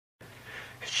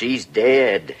She's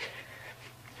dead.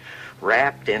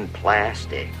 Wrapped in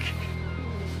plastic.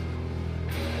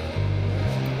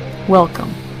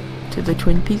 Welcome to the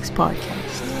Twin Peaks Podcast.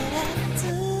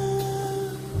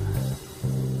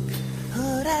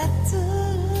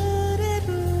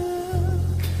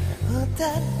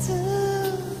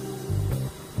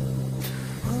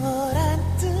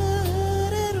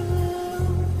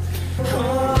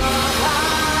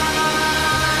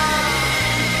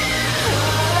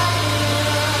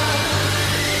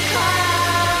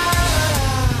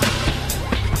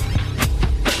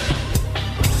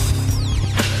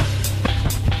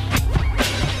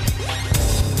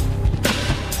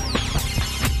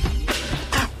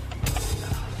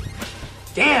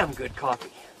 Damn good coffee.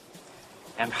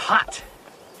 And hot.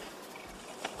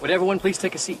 Would everyone please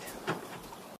take a seat?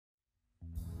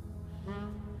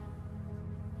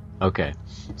 Okay,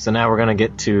 so now we're gonna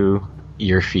get to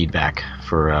your feedback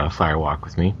for Firewalk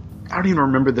with Me. I don't even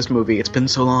remember this movie. It's been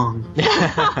so long.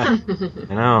 I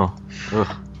know.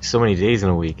 Ugh, so many days in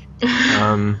a week.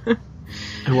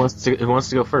 Who wants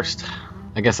to go first?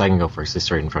 I guess I can go first. It's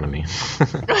right in front of me.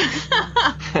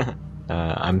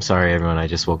 I'm sorry, everyone. I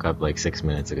just woke up like 6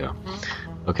 minutes ago.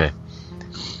 Okay.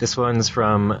 This one's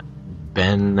from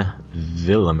Ben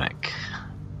Villamek.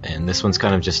 And this one's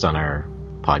kind of just on our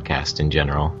podcast in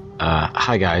general.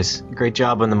 Hi, guys. Great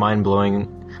job on the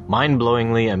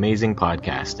mind-blowingly amazing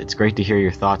podcast. It's great to hear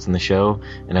your thoughts on the show,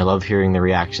 and I love hearing the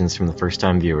reactions from the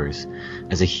first-time viewers.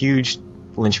 As a huge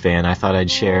Lynch fan, I thought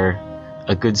I'd share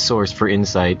a good source for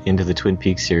insight into the Twin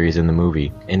Peaks series and the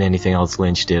movie, and anything else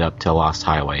Lynch did up till Lost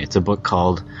Highway. It's a book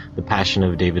called The Passion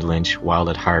of David Lynch, Wild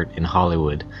at Heart in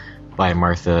Hollywood by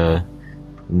Martha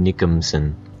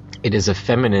Nicholson. It is a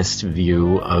feminist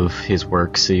view of his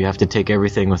work, so you have to take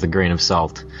everything with a grain of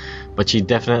salt. But she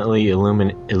definitely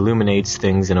illuminates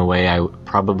things in a way I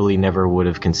probably never would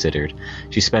have considered.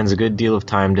 She spends a good deal of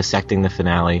time dissecting the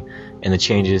finale and the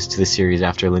changes to the series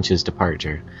after Lynch's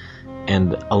departure.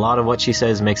 And a lot of what she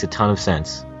says makes a ton of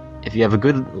sense. If you have a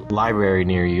good library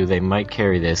near you, they might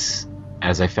carry this,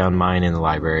 as I found mine in the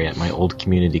library at my old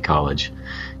community college.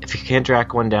 If you can't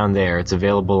track one down there, it's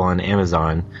available on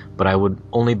Amazon, but I would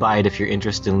only buy it if your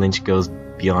interest in Lynch goes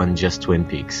beyond just Twin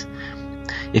Peaks.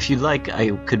 If you'd like,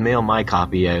 I could mail my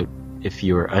copy out if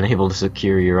you were unable to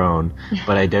secure your own,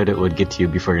 but I doubt it would get to you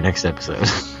before your next episode.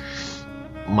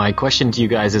 My question to you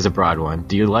guys is a broad one.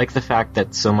 Do you like the fact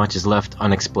that so much is left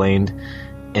unexplained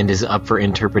and is up for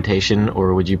interpretation,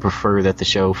 or would you prefer that the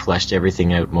show fleshed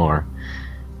everything out more?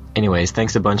 Anyways,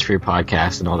 thanks a bunch for your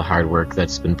podcast and all the hard work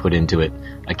that's been put into it.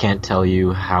 I can't tell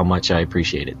you how much I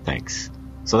appreciate it. Thanks.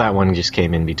 So that one just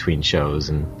came in between shows,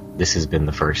 and this has been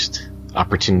the first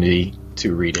opportunity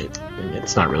to read it. And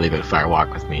it's not really about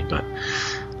Firewalk with Me, but...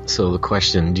 So the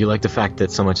question, do you like the fact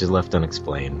that so much is left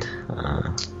unexplained?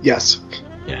 Yes.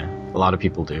 Yeah, a lot of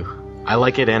people do. I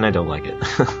like it and I don't like it.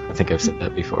 I think I've said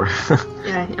that before.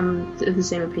 Yeah, I'm of the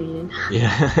same opinion. Yeah.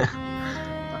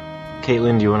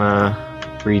 Caitlin, do you want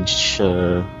to read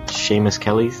Seamus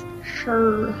Kelly's?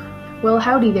 Sure. Well,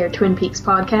 howdy there, Twin Peaks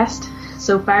podcast.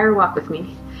 So Firewalk with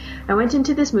Me. I went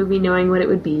into this movie knowing what it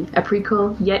would be, a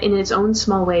prequel, yet in its own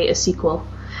small way a sequel.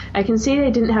 I can say that I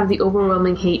didn't have the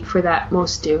overwhelming hate for that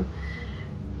most do.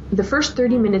 The first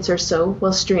 30 minutes or so,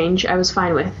 while strange, I was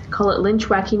fine with. Call it Lynch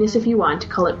wackiness if you want,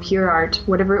 call it pure art,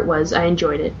 whatever it was, I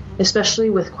enjoyed it. Especially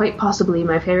with quite possibly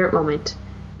my favorite moment,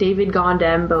 David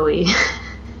Goddamn Bowie.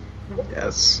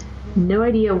 Yes. No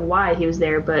idea why he was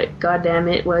there, but goddamn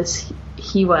it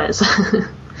he was.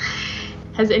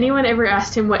 Has anyone ever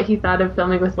asked him what he thought of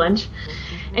filming with Lynch?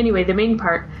 Anyway, the main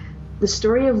part. The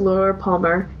story of Laura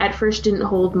Palmer at first didn't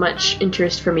hold much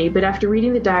interest for me, but after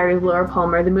reading the diary of Laura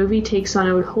Palmer, the movie takes on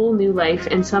a whole new life,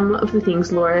 and some of the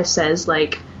things Laura says,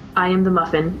 like, I am the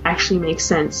muffin, actually makes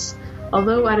sense.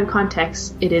 Although out of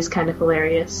context, it is kind of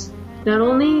hilarious. Not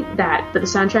only that, but the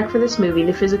soundtrack for this movie,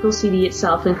 the physical CD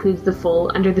itself, includes the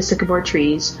full Under the Sycamore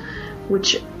Trees,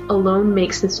 which alone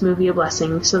makes this movie a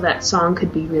blessing, so that song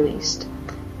could be released.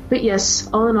 But yes,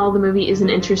 all in all, the movie is an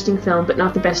interesting film, but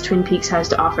not the best Twin Peaks has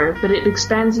to offer, but it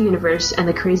expands the universe and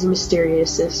the crazy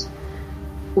mysteriousness,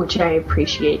 which I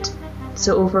appreciate.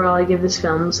 So overall, I give this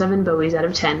film 7 Bowies out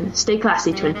of 10. Stay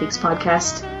classy, Twin Peaks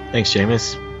podcast. Thanks,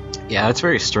 Seamus. Yeah, it's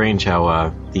very strange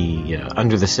how the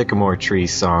Under the Sycamore Tree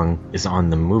song is on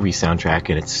the movie soundtrack,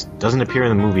 and it doesn't appear in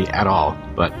the movie at all,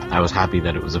 but I was happy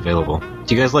that it was available.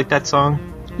 Do you guys like that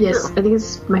song? Yes, I think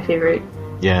it's my favorite.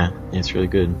 Yeah, it's really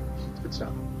good. Good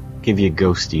stuff. Give you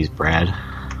ghosties, Brad.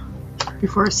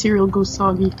 Before a cereal goes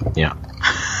soggy. Yeah.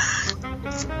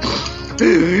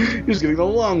 You're just getting the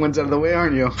long ones out of the way,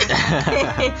 aren't you?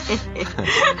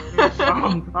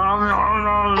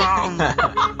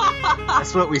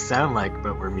 That's what we sound like,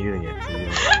 but we're muting it. So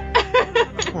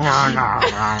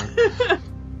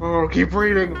Oh, keep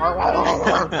reading.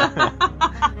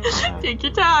 Take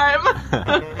your time.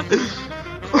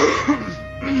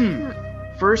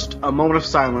 First, a moment of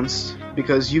silence,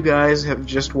 because you guys have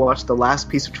just watched the last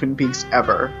piece of Twin Peaks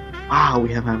ever. Wow,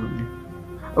 we have, haven't we?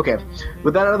 Okay,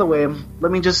 with that out of the way,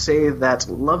 let me just say that,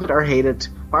 love it or hate it,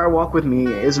 Fire Walk with Me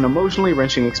is an emotionally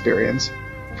wrenching experience.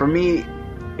 For me,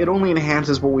 it only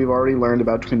enhances what we've already learned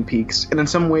about Twin Peaks, and in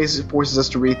some ways it forces us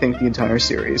to rethink the entire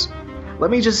series. Let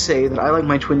me just say that I like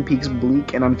my Twin Peaks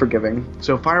bleak and unforgiving,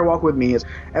 so Fire Walk with Me is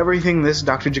everything this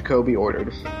Dr. Jacoby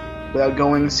ordered. Without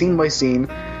going scene by scene,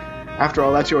 after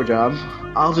all, that's your job,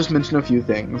 I'll just mention a few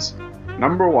things.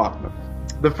 Number 1.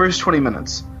 The first 20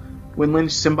 minutes. When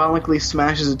Lynch symbolically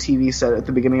smashes a TV set at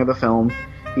the beginning of the film,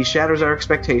 he shatters our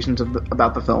expectations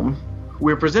about the film.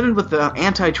 We're presented with the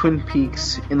anti-Twin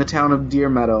Peaks in the town of Deer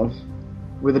Meadow,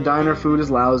 where the diner food is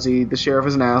lousy, the sheriff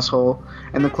is an asshole,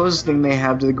 and the closest thing they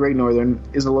have to the Great Northern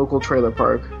is the local trailer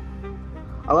park.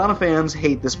 A lot of fans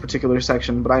hate this particular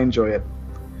section, but I enjoy it.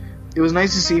 It was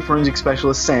nice to see forensic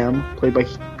specialist Sam, played by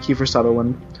Kiefer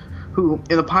Sutherland, who,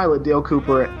 in the pilot, Dale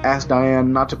Cooper asked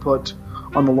Diane not to put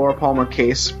on the Laura Palmer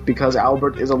case because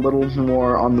Albert is a little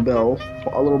more on the ball.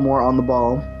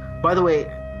 By the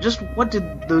way, just what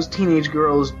did those teenage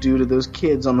girls do to those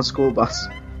kids on the school bus?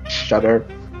 Shudder.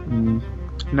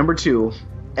 Number 2,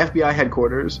 FBI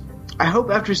headquarters. I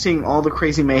hope after seeing all the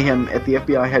crazy mayhem at the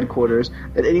FBI headquarters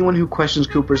that anyone who questions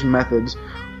Cooper's methods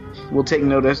will take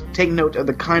note of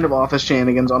the kind of office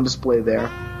shenanigans on display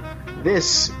there.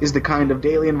 This is the kind of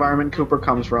daily environment Cooper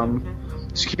comes from.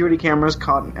 Security cameras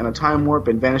caught in a time warp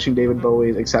and vanishing David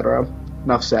Bowie, etc.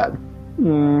 Enough said.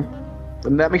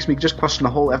 And that makes me just question the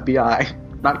whole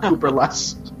FBI, not Cooper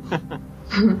less.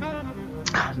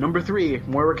 Number 3,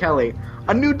 Moira Kelly.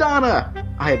 A new Donna!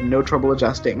 I had no trouble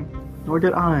adjusting. Nor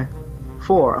did I.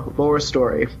 4, Laura's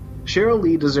story. Cheryl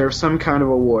Lee deserves some kind of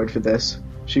award for this.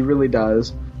 She really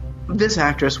does. This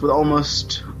actress, with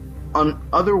almost an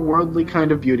otherworldly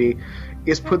kind of beauty,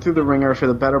 is put through the ringer for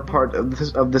the better part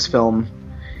of this film.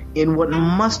 In what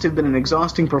must have been an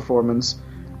exhausting performance,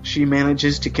 she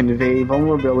manages to convey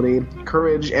vulnerability,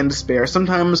 courage, and despair,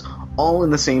 sometimes all in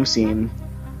the same scene.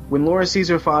 When Laura sees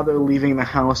her father leaving the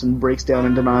house and breaks down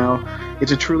in denial,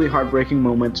 it's a truly heartbreaking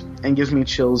moment and gives me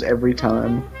chills every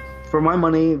time. For my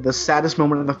money, the saddest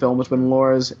moment in the film was when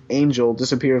Laura's angel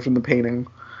disappeared from the painting.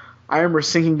 I remember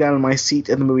sinking down in my seat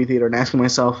at the movie theater and asking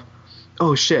myself,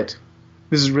 oh shit,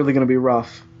 this is really going to be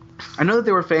rough. I know that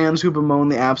there were fans who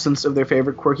bemoaned the absence of their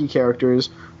favorite quirky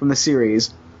characters from the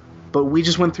series, but we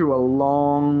just went through a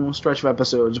long stretch of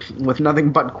episodes with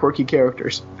nothing but quirky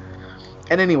characters.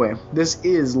 And anyway, this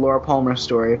is Laura Palmer's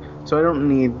story, so I don't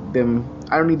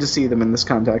need to see them in this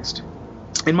context.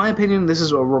 In my opinion, this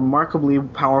is a remarkably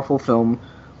powerful film,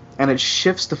 and it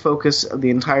shifts the focus of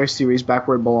the entire series back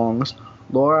where it belongs,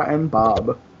 Laura and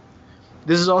Bob.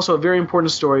 This is also a very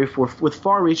important story with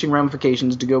far-reaching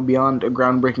ramifications to go beyond a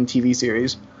groundbreaking TV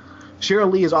series.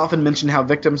 Cheryl Lee has often mentioned how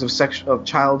victims of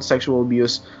child sexual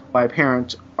abuse by a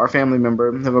parent or family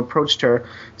member have approached her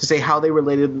to say how they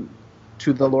related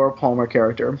to the Laura Palmer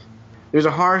character. There's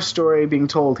a horror story being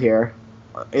told here,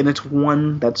 and it's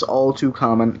one that's all too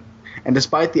common. And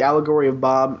despite the allegory of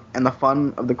Bob and the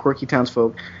fun of the quirky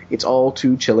townsfolk, it's all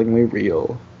too chillingly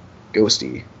real.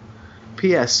 Ghosty.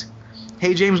 P.S.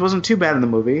 Hey, James wasn't too bad in the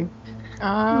movie.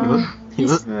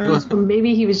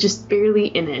 Maybe he was just barely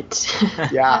in it.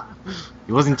 Yeah.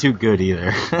 He wasn't too good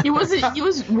either. He was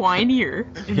whinier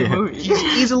in the movie. He's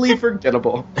easily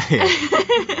forgettable.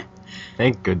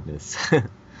 Thank goodness.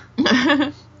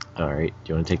 Alright, do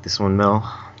you want to take this one, Mel?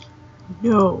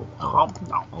 No. I'll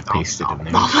paste it in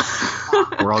there.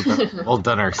 We're all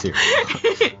done our series.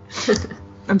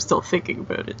 I'm still thinking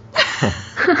about it.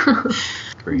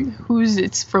 Great.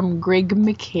 It's from Greg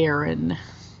McCarran.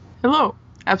 Hello.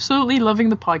 Absolutely loving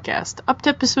the podcast. Up to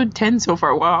episode 10 so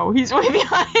far. Wow, he's way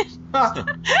behind.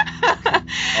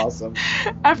 Awesome.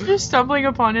 After stumbling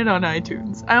upon it on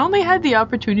iTunes, I only had the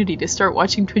opportunity to start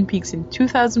watching Twin Peaks in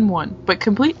 2001, but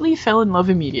completely fell in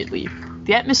love immediately.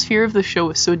 The atmosphere of the show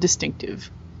was so distinctive.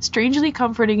 Strangely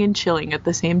comforting and chilling at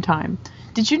the same time.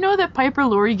 Did you know that Piper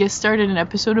Laurie guest starred in an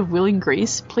episode of Will and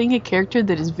Grace, playing a character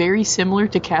that is very similar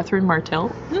to Catherine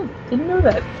Martell? Didn't know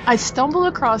that. I stumbled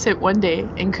across it one day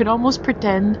and could almost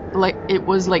pretend like it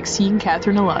was like seeing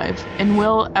Catherine alive, and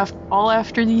all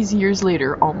after these years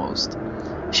later, almost.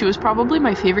 She was probably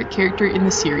my favorite character in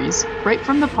the series, right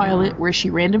from the pilot where she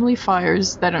randomly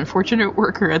fires that unfortunate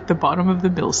worker at the bottom of the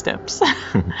mill steps.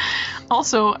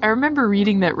 Also, I remember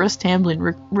reading that Russ Tamblyn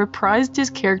reprised his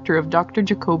character of Dr.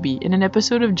 Jacoby in an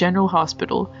episode of General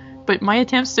Hospital, but my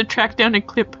attempts to track down a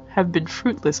clip have been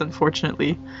fruitless,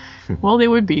 unfortunately. Well, they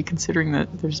would be, considering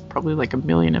that there's probably like 1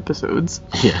 million episodes.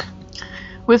 Yeah.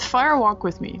 With Fire Walk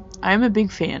With Me, I am a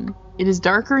big fan. It is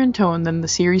darker in tone than the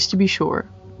series, to be sure,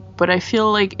 but I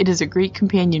feel like it is a great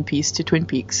companion piece to Twin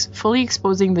Peaks, fully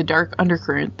exposing the dark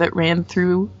undercurrent that ran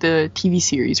through the TV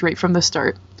series right from the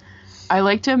start. I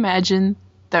like to imagine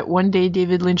that one day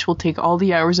David Lynch will take all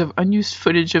the hours of unused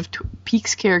footage of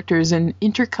Peaks characters and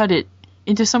intercut it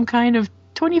into some kind of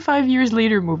 25 years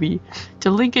later movie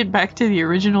to link it back to the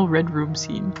original Red Room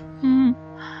scene.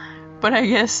 But I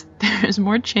guess there's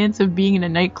more chance of being in a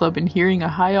nightclub and hearing a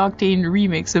high-octane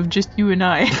remix of Just You and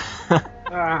I.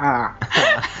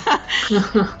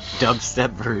 Dubstep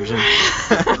version.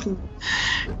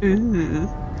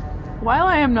 While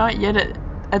I am not yet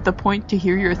at the point to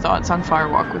hear your thoughts on Fire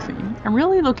Walk With Me, I'm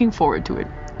really looking forward to it.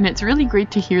 And it's really great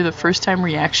to hear the first-time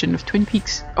reaction of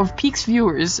Peaks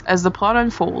viewers as the plot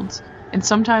unfolds, and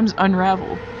sometimes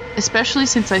unravel, especially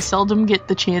since I seldom get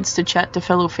the chance to chat to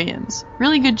fellow fans.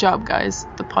 Really good job, guys.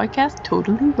 The podcast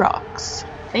totally rocks.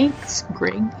 Thanks,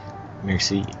 Greg.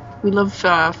 Merci. We love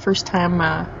first-time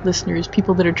listeners,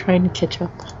 people that are trying to catch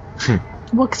up.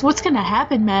 What's gonna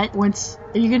happen, Matt? Are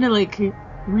you gonna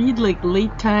read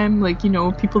late time,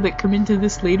 people that come into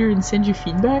this later and send you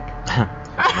feedback?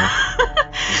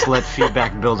 Just let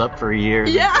feedback build up for a year.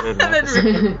 Yeah,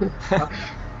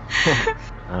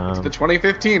 It's the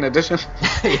 2015 edition.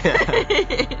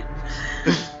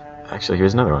 Actually,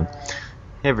 here's another one.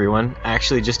 Hey everyone, I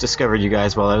actually just discovered you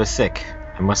guys while I was sick.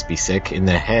 I must be sick in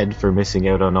the head for missing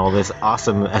out on all this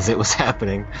awesome as it was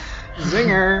happening.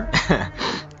 Zinger!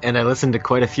 And I listened to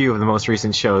quite a few of the most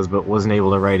recent shows, but wasn't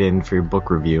able to write in for your book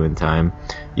review in time.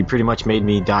 You pretty much made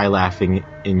me die laughing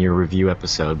in your review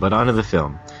episode, but onto the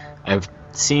film. I've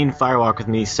seen Fire Walk With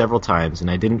Me several times,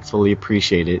 and I didn't fully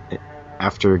appreciate it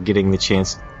after getting the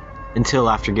chance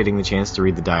to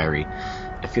read the diary.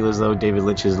 I feel as though David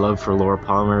Lynch's love for Laura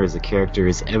Palmer as a character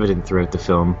is evident throughout the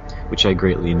film, which I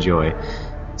greatly enjoy.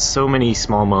 So many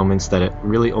small moments that it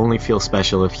really only feel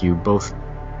special if you have both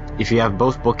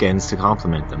bookends to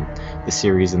complement them, the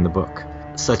series and the book.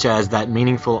 Such as that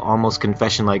meaningful, almost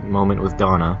confession-like moment with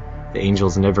Donna, The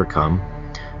Angels Never Come,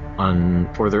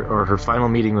 or her final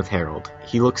meeting with Harold.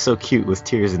 He looks so cute with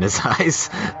tears in his eyes.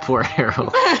 Poor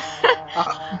Harold.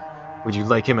 Would you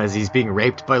like him as he's being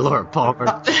raped by Laura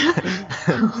Palmer?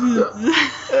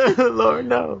 Laura,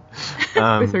 no.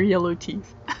 With her yellow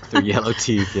teeth. With her yellow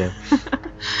teeth, yeah.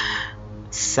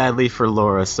 Sadly for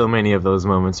Laura, so many of those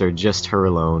moments are just her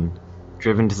alone,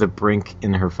 driven to the brink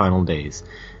in her final days.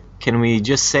 Can we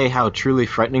just say how truly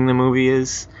frightening the movie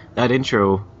is? That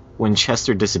intro, when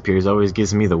Chester disappears, always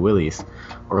gives me the willies,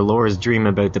 or Laura's dream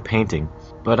about the painting.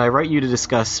 But I write you to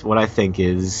discuss what I think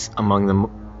is,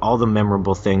 among all the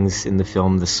memorable things in the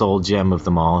film, the sole gem of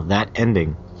them all, that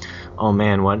ending. Oh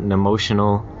man, what an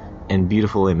emotional and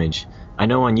beautiful image. I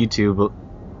know on YouTube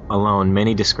alone,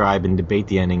 many describe and debate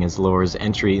the ending as Laura's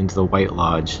entry into the White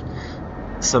Lodge.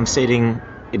 Some stating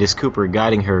it is Cooper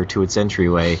guiding her to its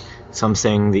entryway, some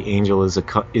saying the angel is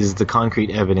the concrete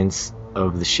evidence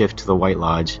of the shift to the White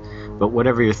Lodge. But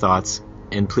whatever your thoughts,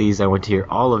 and please, I want to hear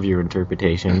all of your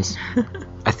interpretations,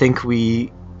 I think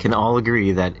we can all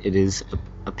agree that it is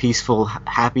a peaceful,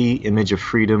 happy image of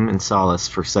freedom and solace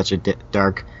for such a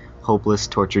dark, hopeless,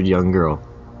 tortured young girl.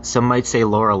 Some might say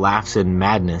Laura laughs in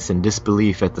madness and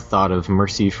disbelief at the thought of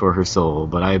mercy for her soul,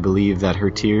 but I believe that her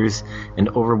tears and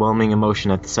overwhelming emotion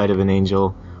at the sight of an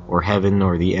angel, or heaven,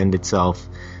 or the end itself,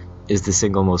 is the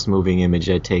single most moving image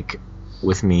I take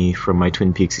with me from my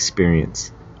Twin Peaks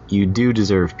experience. You do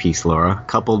deserve peace, Laura,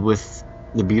 coupled with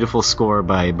the beautiful score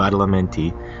by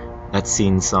Badalamenti. That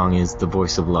scene song is The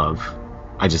Voice of Love.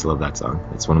 I just love that song.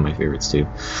 It's one of my favorites too.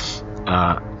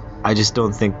 I just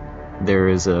don't think there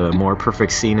is a more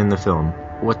perfect scene in the film.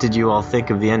 What did you all think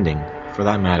of the ending, for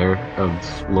that matter,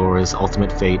 of Laura's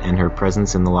ultimate fate and her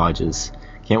presence in the lodges?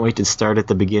 Can't wait to start at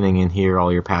the beginning and hear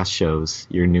all your past shows.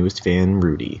 Your newest fan,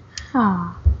 Rudy.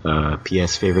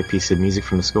 P.S. Favorite piece of music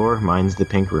from the score? Mine's The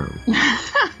Pink Room.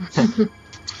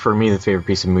 For me, the favorite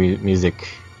piece of music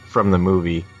from the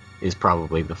movie is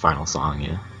probably the final song,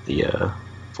 yeah. The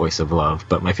Voice of Love.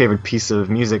 But my favorite piece of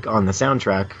music on the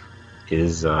soundtrack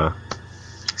is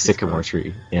Sycamore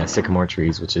Tree. Yeah, Sycamore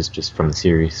Trees, which is just from the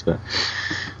series. But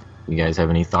you guys have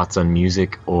any thoughts on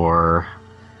music or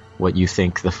what you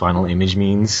think the final image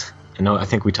means? I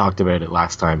think we talked about it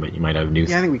last time, but you might have new.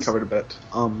 Yeah, I think we covered a bit.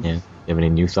 Yeah. You have any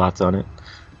new thoughts on it?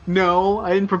 No,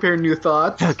 I didn't prepare new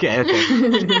thoughts. Okay.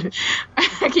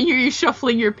 I can hear you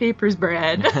shuffling your papers,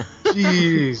 Brad.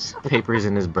 Jeez. Papers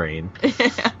in his brain.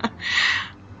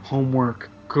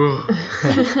 Homework. Good.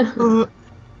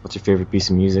 What's your favorite piece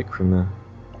of music from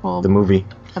Well, the movie?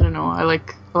 I don't know. I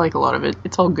like a lot of it.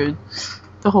 It's all good.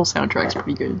 The whole soundtrack's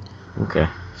pretty good. Okay.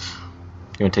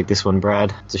 You want to take this one,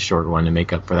 Brad? It's a short one to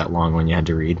make up for that long one you had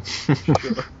to read.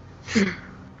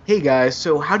 Hey guys,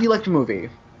 so how do you like the movie?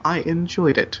 I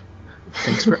enjoyed it.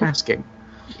 Thanks for asking.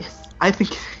 Yes. I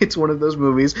think it's one of those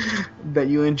movies that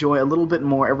you enjoy a little bit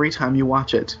more every time you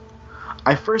watch it.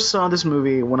 I first saw this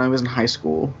movie when I was in high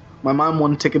school. My mom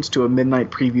won tickets to a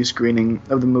midnight preview screening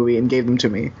of the movie and gave them to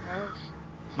me.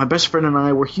 My best friend and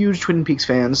I were huge Twin Peaks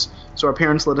fans, so our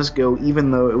parents let us go even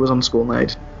though it was on school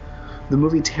night. The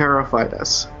movie terrified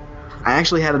us. I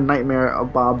actually had a nightmare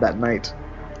of Bob that night.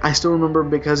 I still remember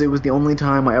because it was the only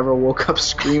time I ever woke up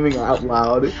screaming out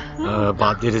loud.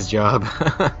 Bob did his job.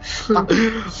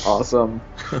 Awesome.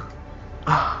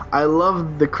 I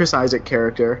love the Chris Isaac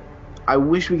character. I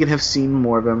wish we could have seen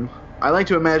more of him. I like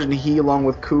to imagine he, along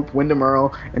with Coop, Wyndham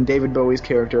Earl, and David Bowie's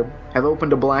character, have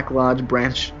opened a Black Lodge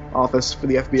branch office for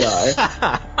the FBI.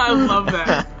 I love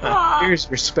that. Here's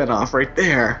your spinoff right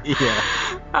there.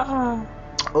 Yeah.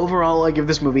 Overall, I give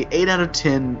this movie 8 out of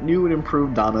 10 new and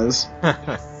improved Donnas.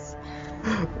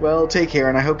 Well, take care,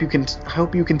 and I hope you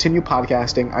continue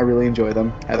podcasting. I really enjoy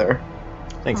them. Heather.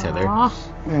 Thanks, Heather.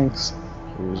 Thanks.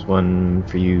 Here's one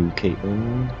for you,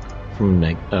 Caitlin, from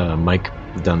Mike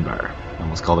Dunbar. I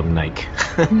almost called him Nike.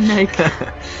 Nike.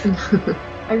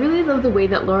 I really love the way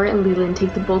that Laura and Leland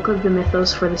take the bulk of the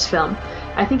mythos for this film.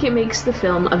 I think it makes the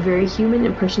film a very human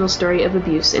and personal story of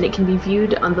abuse, and it can be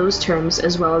viewed on those terms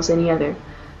as well as any other.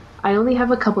 I only have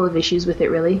a couple of issues with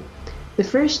it, really. The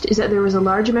first is that there was a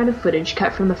large amount of footage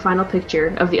cut from the final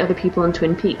picture of the other people in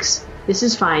Twin Peaks. This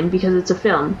is fine because it's a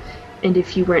film, and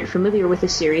if you weren't familiar with the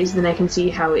series, then I can see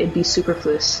how it'd be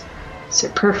superfluous.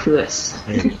 Superfluous.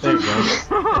 There you go.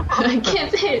 I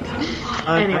can't say it.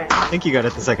 Anyway. I think you got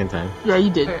it the second time. Yeah, you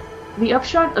did. The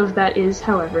upshot of that is,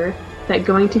 however, that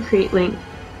going to great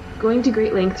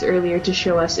lengths earlier to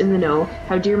show us in the know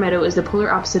how Deer Meadow is the polar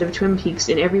opposite of Twin Peaks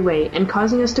in every way, and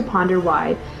causing us to ponder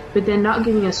why, but then not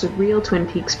giving us a real Twin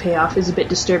Peaks payoff is a bit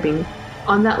disturbing.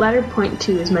 On that latter point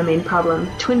too is my main problem.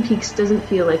 Twin Peaks doesn't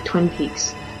feel like Twin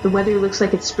Peaks. The weather looks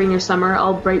like it's spring or summer,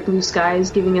 all bright blue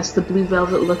skies, giving us the blue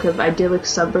velvet look of idyllic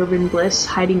suburban bliss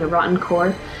hiding a rotten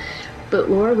core. But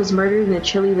Laura was murdered in a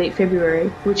chilly late February,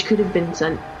 which could have been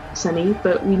sunny,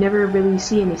 but we never really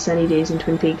see any sunny days in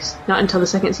Twin Peaks, not until the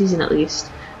second season at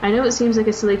least. I know it seems like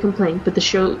a silly complaint, but the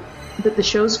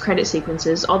show's credit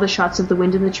sequences, all the shots of the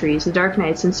wind in the trees, the dark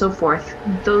nights, and so forth,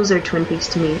 those are Twin Peaks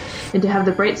to me, and to have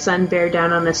the bright sun bear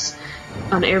down on us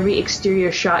on every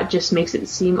exterior shot just makes it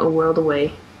seem a world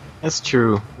away. That's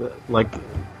true. Like,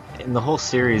 in the whole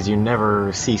series, you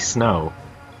never see snow.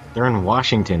 They're in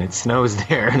Washington. It snows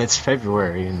there, and it's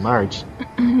February and March.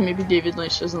 Maybe David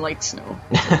Lynch doesn't like snow.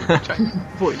 Try to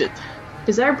avoid it.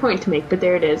 Bizarre point to make, but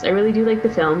there it is. I really do like the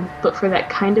film, but for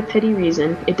that kind of petty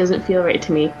reason, it doesn't feel right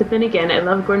to me. But then again, I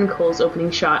love Gordon Cole's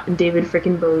opening shot and David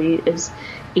frickin' Bowie as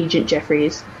Agent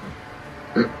Jeffries.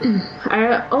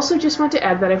 I also just want to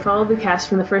add that I followed the cast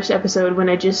from the first episode when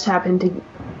I just happened to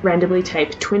randomly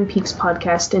type Twin Peaks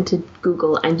podcast into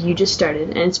Google, and you just started,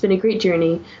 and it's been a great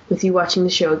journey with you watching the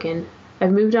show again.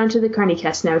 I've moved on to the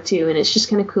Carneycast now too, and it's just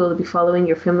kind of cool to be following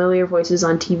your familiar voices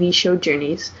on TV show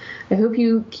journeys. I hope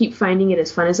you keep finding it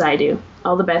as fun as I do.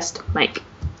 All the best, Mike.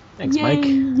 Thanks, Mike.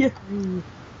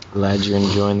 Glad you're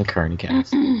enjoying the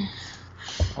Carneycast.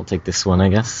 I'll take this one, I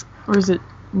guess. Or is it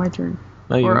my turn?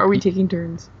 No, or are we taking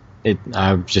turns?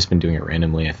 I've just been doing it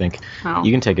randomly, I think. Oh.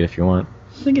 You can take it if you want.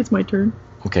 I think it's my turn.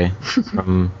 Okay.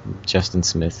 From Justin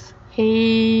Smith.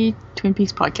 Hey, Twin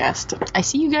Peaks podcast. I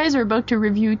see you guys are about to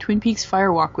review Twin Peaks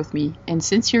Firewalk with me, and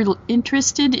since you're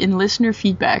interested in listener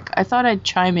feedback, I thought I'd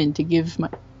chime in to give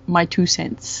my 2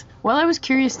 cents. While I was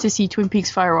curious to see Twin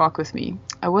Peaks Firewalk with me,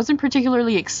 I wasn't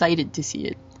particularly excited to see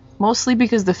it, mostly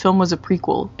because the film was a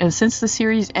prequel, and since the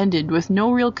series ended with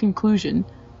no real conclusion,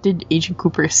 did Agent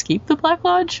Cooper escape the Black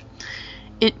Lodge?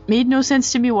 It made no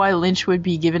sense to me why Lynch would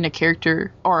be given a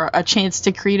character or a chance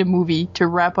to create a movie to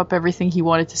wrap up everything he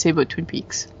wanted to say about Twin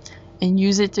Peaks, and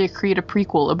use it to create a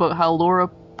prequel about how Laura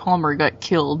Palmer got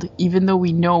killed, even though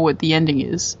we know what the ending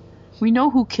is. We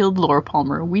know who killed Laura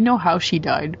Palmer, we know how she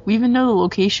died, we even know the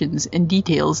locations and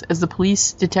details as the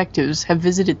police detectives have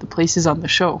visited the places on the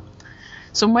show.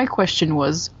 So my question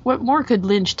was, what more could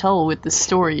Lynch tell with this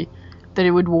story that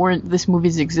it would warrant this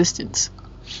movie's existence?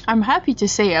 I'm happy to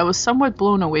say I was somewhat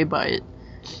blown away by it.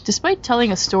 Despite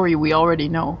telling a story we already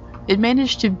know, it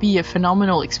managed to be a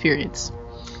phenomenal experience.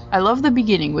 I love the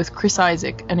beginning with Chris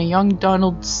Isaac and a young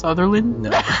Donald Sutherland.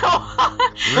 No.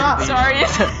 Sorry.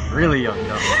 Really young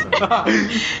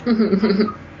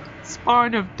Donald.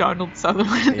 Spawn of Donald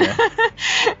Sutherland. Yeah.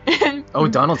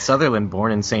 And, Donald Sutherland,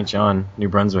 born in St. John, New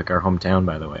Brunswick, our hometown,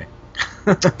 by the way.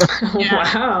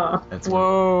 yeah. Wow. That's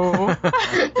Whoa.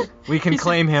 we can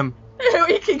claim him.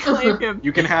 We can claim him.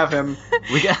 You can have him.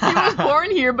 He was born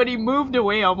here, but he moved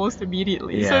away almost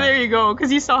immediately. Yeah. So there you go,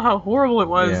 because he saw how horrible it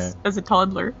was Yeah. as a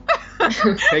toddler.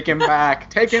 Take him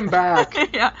back. Take him back.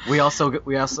 Yeah. We also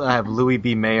have Louis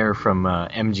B. Mayer from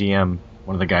MGM,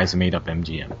 one of the guys who made up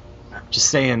MGM. Just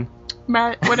saying.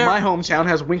 Matt, whatever. My hometown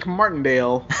has Wink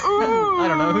Martindale. I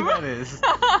don't know who that is.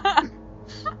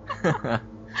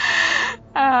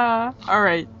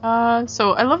 Alright.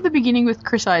 So I love the beginning with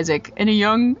Chris Isaac and a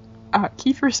young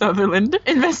Kiefer Sutherland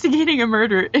investigating a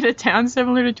murder in a town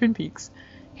similar to Twin Peaks.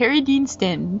 Harry Dean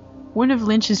Stanton, one of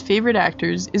Lynch's favorite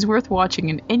actors, is worth watching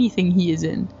in anything he is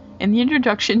in, and the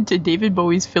introduction to David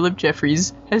Bowie's Philip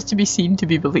Jeffries has to be seen to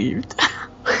be believed.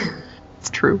 It's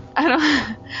true.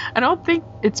 I don't think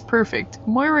it's perfect.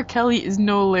 Moira Kelly is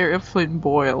no Lara Flynn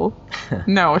Boyle.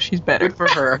 No, she's better. Good for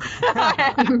her.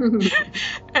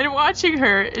 And watching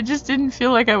her, it just didn't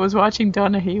feel like I was watching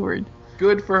Donna Hayward.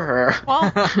 Good for her.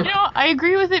 Well, I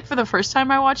agree with it for the first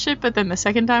time I watched it, but then the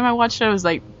second time I watched it, I was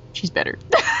like, she's better.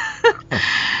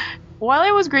 While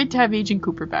it was great to have Agent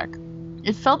Cooper back,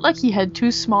 it felt like he had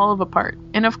too small of a part.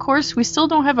 And of course, we still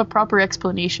don't have a proper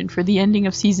explanation for the ending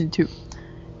of Season 2.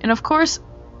 And of course,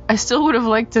 I still would have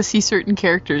liked to see certain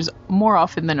characters more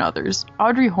often than others,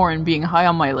 Audrey Horne being high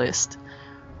on my list.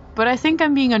 But I think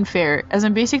I'm being unfair, as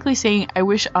I'm basically saying I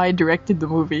wish I directed the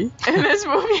movie, and this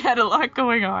movie had a lot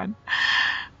going on.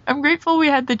 I'm grateful we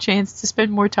had the chance to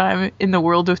spend more time in the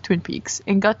world of Twin Peaks,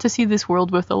 and got to see this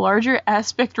world with a larger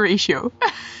aspect ratio,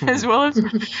 as well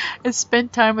as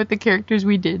spent time with the characters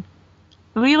we did.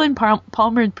 Leland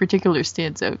Palmer in particular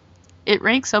stands out. It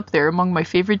ranks up there among my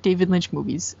favorite David Lynch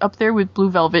movies, up there with Blue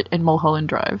Velvet and Mulholland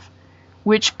Drive,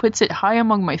 which puts it high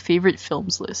among my favorite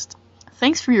films list.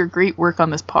 Thanks for your great work on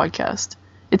this podcast.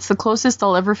 It's the closest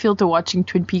I'll ever feel to watching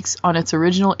Twin Peaks on its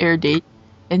original air date,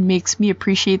 and makes me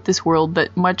appreciate this world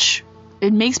that much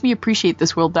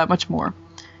more.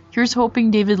 Here's hoping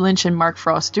David Lynch and Mark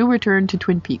Frost do return to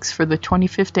Twin Peaks for the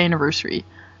 25th anniversary.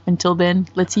 Until then,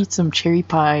 let's eat some cherry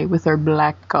pie with our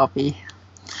black coffee.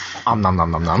 Nom nom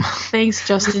nom nom nom. Thanks,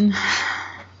 Justin.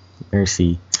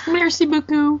 Merci. Merci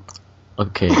beaucoup.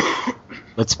 Okay,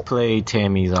 let's play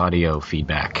Tammy's audio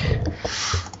feedback.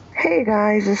 Hey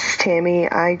guys, this is Tammy.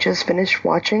 I just finished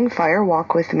watching Fire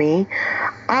Walk with Me.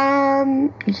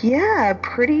 Yeah,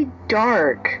 pretty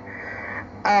dark.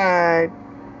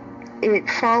 It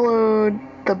followed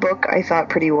the book, I thought,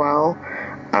 pretty well.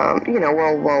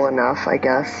 Well enough, I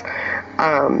guess.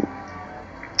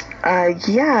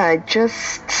 Yeah,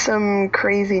 just some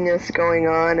craziness going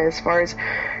on as far as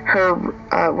her,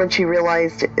 when she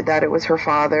realized that it was her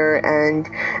father, and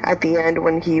at the end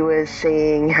when he was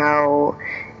saying how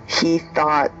he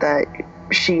thought that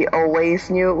she always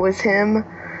knew it was him.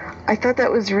 I thought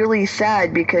that was really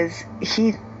sad because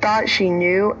he thought she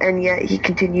knew, and yet he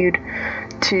continued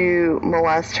to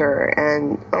molest her,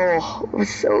 and it was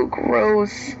so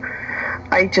gross.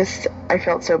 I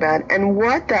felt so bad. And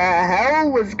what the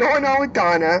hell was going on with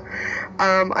Donna?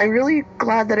 I'm really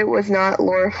glad that it was not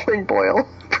Laura Flynn Boyle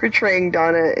portraying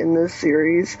Donna in this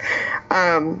series,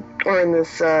 or in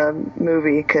this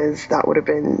movie, because that would have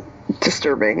been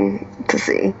disturbing to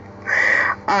see.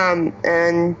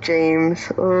 And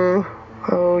James,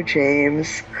 oh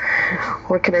James,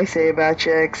 what can I say about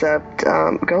you except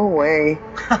go away.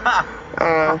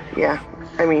 Yeah,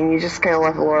 I mean, you just kind of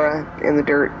left Laura in the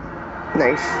dirt.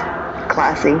 Nice,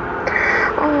 classy.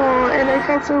 Oh, and I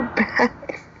felt so bad.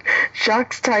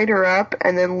 Jacques tied her up,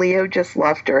 and then Leo just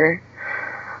left her.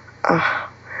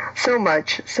 So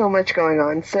much going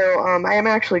on. So I am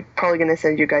actually probably going to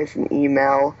send you guys an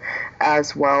email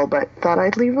as well, but thought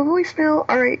I'd leave a voicemail.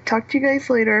 Alright, talk to you guys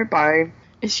later. Bye.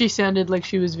 She sounded like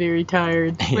she was very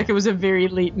tired. Yeah. Like it was a very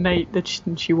late night that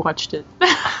she watched it.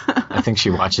 I think she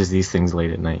watches these things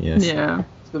late at night, yes. Yeah.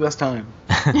 It's the best time.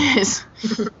 Yes.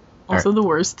 Also the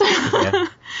worst. Yeah.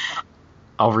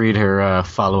 I'll read her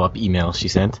follow-up email she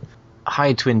sent.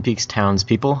 Hi, Twin Peaks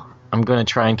townspeople. I'm going to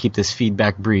try and keep this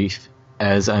feedback brief,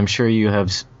 as I'm sure you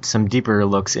have some deeper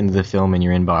looks into the film in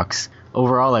your inbox.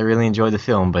 Overall, I really enjoyed the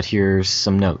film, but here's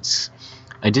some notes.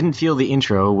 I didn't feel the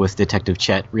intro with Detective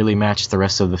Chet really matched the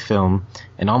rest of the film,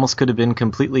 and almost could have been a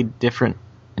completely different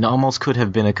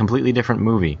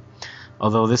movie.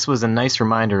 Although this was a nice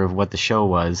reminder of what the show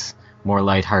was, more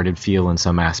lighthearted feel in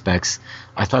some aspects,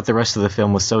 I thought the rest of the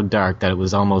film was so dark that it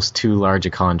was almost too large a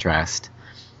contrast.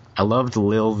 I loved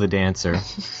Lil the dancer.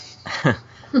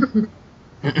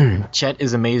 Chet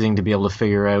is amazing to be able to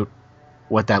figure out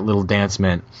what that little dance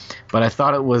meant, but I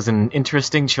thought it was an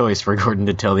interesting choice for Gordon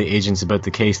to tell the agents about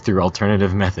the case through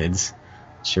alternative methods.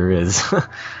 Sure is.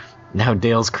 Now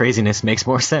Dale's craziness makes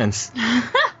more sense.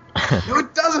 No,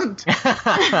 it doesn't!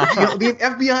 The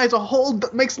FBI as a whole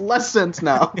makes less sense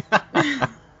now.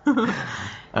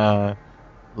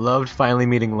 Loved finally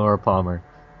meeting Laura Palmer.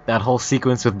 That whole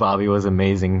sequence with Bobby was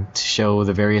amazing to show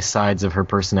the various sides of her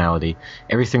personality.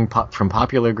 Everything from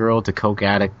popular girl to coke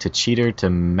addict to cheater to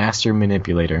master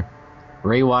manipulator.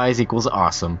 Ray Wise equals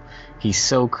awesome. He's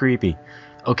so creepy.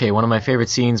 Okay, one of my favorite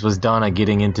scenes was Donna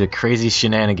getting into crazy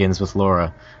shenanigans with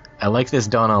Laura. I like this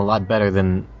Donna a lot better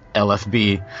than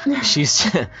LFB.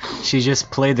 She just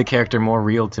played the character more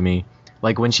real to me.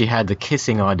 Like when she had the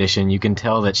kissing audition, you can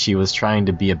tell that she was trying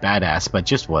to be a badass, but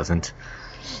just wasn't.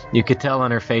 You could tell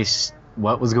on her face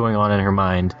what was going on in her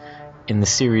mind. In the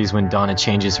series, when Donna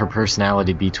changes her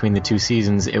personality between the two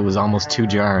seasons, it was almost too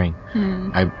jarring.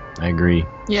 I agree.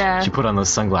 Yeah. She put on those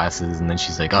sunglasses, and then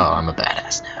she's like, oh, I'm a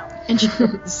badass now. And she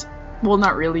was, well,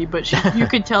 not really, but you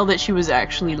could tell that she was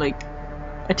actually, like,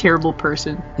 a terrible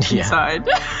person inside.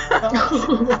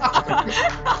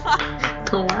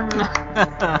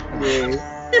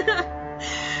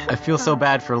 I feel so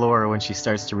bad for Laura when she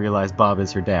starts to realize Bob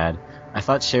is her dad. I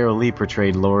thought Cheryl Lee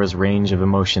portrayed Laura's range of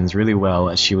emotions really well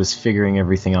as she was figuring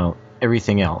everything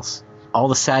else. All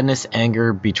the sadness,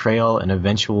 anger, betrayal, and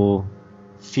eventual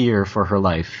fear for her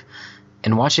life.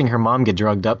 And watching her mom get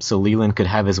drugged up so Leland could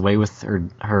have his way with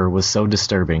her was so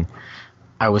disturbing.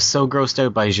 I was so grossed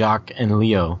out by Jacques and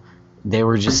Leo. They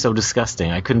were just so disgusting.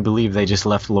 I couldn't believe they just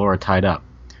left Laura tied up.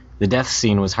 The death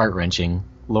scene was heart-wrenching.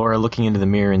 Laura looking into the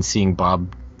mirror and seeing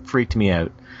Bob freaked me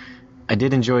out. I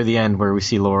did enjoy the end where we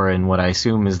see Laura in what I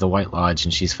assume is the White Lodge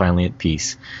and she's finally at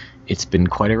peace. It's been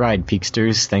quite a ride,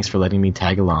 Peaksters. Thanks for letting me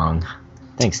tag along.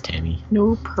 Thanks, Tammy.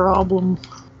 No problem.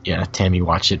 Yeah, Tammy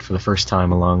watched it for the first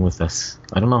time along with us.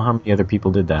 I don't know how many other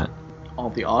people did that. All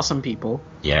the awesome people.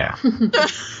 Yeah.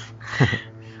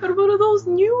 What about all those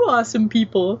new awesome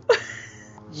people?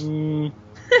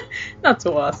 Not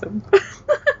so awesome.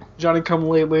 Johnny come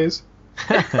latelys.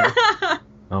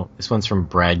 Oh, this one's from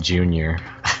Brad Jr.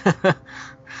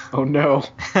 Oh no.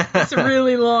 It's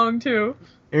really long too.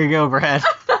 Here you go, Brad.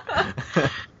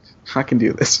 I can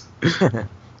do this.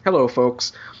 Hello,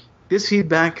 folks. This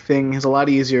feedback thing is a lot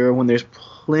easier when there's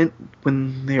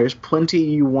plenty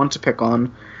you want to pick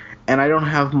on, and I don't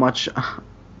have much I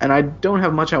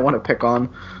want to pick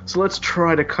on. So let's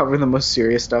try to cover the most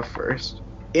serious stuff first.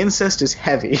 Incest is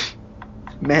heavy.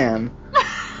 Man.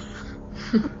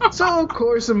 So, of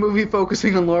course, a movie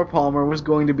focusing on Laura Palmer was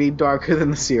going to be darker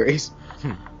than the series.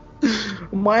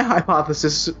 My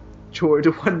hypothesis toward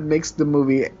what makes the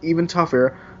movie even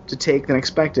tougher to take than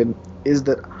expected is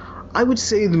that I would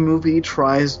say the movie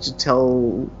tries to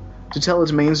tell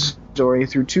its main story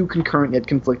through two concurrent yet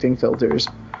conflicting filters.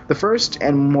 The first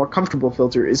and more comfortable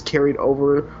filter is carried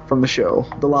over from the show,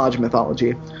 the Lodge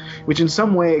mythology, which in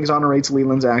some way exonerates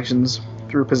Leland's actions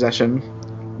through possession.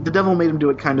 The devil made him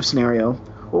do it kind of scenario.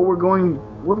 What we're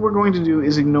going to do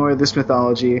is ignore this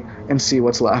mythology and see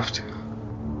what's left.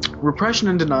 Repression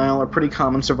and denial are pretty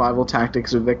common survival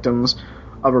tactics of victims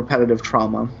of repetitive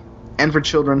trauma, and for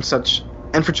children such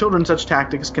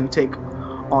tactics can take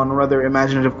on rather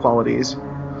imaginative qualities.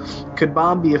 Could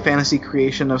Bob be a fantasy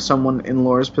creation of someone in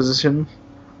Laura's position?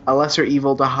 A lesser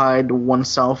evil to hide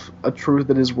oneself, a truth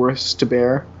that is worse to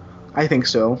bear? I think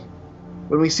so.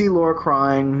 When we see Laura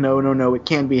crying, no, it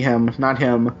can't be him, not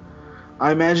him,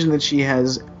 I imagine that she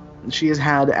has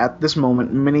had at this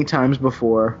moment many times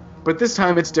before. But this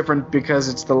time it's different because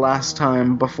it's the last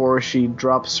time before she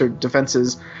drops her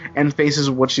defenses and faces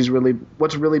what's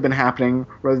really been happening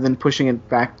rather than pushing it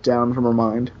back down from her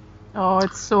mind. Oh,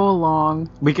 it's so long.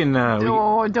 We can.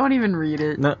 Don't even read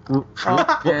it. No,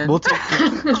 we'll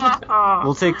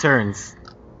take turns.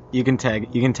 You can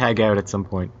tag out at some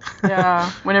point. Yeah,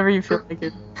 whenever you feel like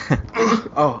it.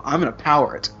 Oh, I'm gonna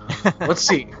power it. Let's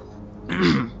see.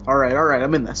 All right,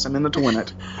 I'm in this. I'm in it to win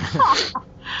it.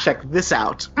 Check this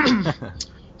out.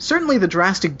 Certainly the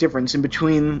drastic difference in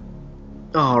between...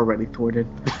 Oh, already thwarted.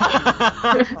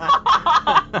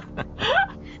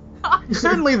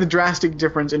 Certainly the drastic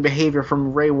difference in behavior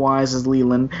from Ray Wise as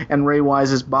Leland and Ray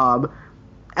Wise as Bob,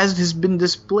 as it has been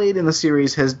displayed in the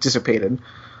series, has dissipated.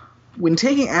 When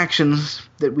taking actions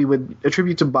that we would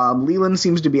attribute to Bob, Leland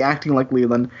seems to be acting like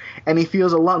Leland, and he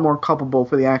feels a lot more culpable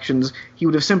for the actions he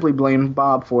would have simply blamed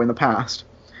Bob for in the past.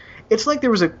 It's like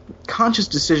there was a conscious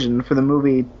decision for the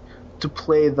movie to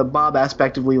play the Bob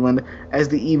aspect of Leland as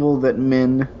the evil that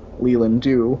men, Leland,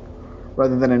 do,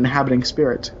 rather than an inhabiting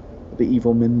spirit, the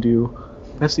evil men do.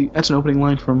 That's an opening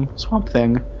line from Swamp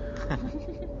Thing.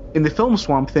 In the film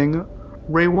Swamp Thing,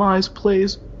 Ray Wise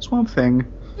plays Swamp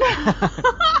Thing.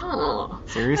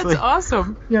 Seriously? That's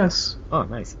awesome. Yes. Oh,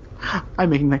 nice. I'm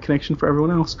making that connection for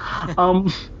everyone else.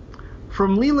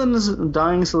 From Leland's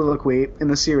dying soliloquy in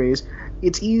the series,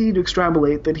 it's easy to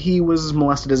extrapolate that he was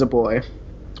molested as a boy.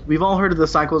 We've all heard of the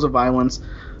cycles of violence.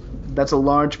 That's a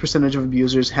large percentage of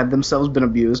abusers had themselves been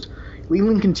abused.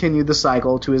 Leland continued the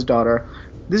cycle to his daughter.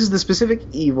 This is the specific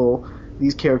evil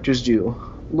these characters do.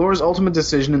 Laura's ultimate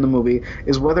decision in the movie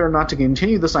is whether or not to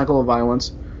continue the cycle of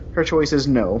violence. Her choice is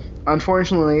no.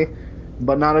 Unfortunately,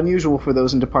 but not unusual for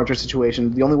those in departure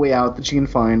situations, the only way out that she can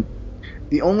find,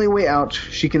 the only way out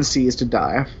she can see is to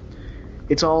die.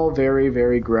 It's all very,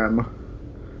 very grim.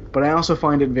 But I also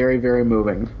find it very, very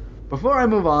moving. Before I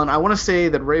move on, I want to say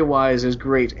that Ray Wise is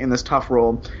great in this tough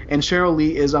role, and Cheryl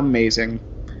Lee is amazing.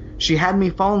 She had me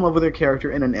fall in love with her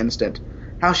character in an instant.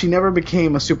 How she never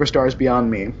became a superstar is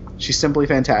beyond me. She's simply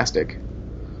fantastic.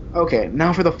 Okay,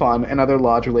 now for the fun and other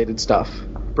Lodge-related stuff.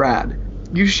 Brad,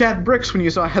 you shat bricks when you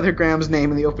saw Heather Graham's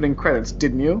name in the opening credits,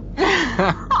 didn't you?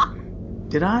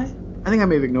 Did I? I think I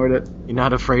may have ignored it. You're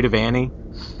not afraid of Annie?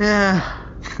 Yeah.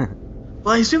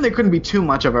 Well, I assume there couldn't be too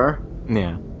much of her.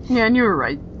 Yeah. Yeah, and you were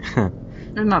right.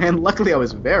 And luckily I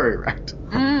was very right.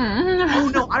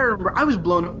 Oh no, I remember. I was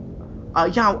blown.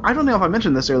 Yeah, I don't know if I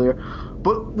mentioned this earlier,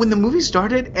 but when the movie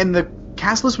started and the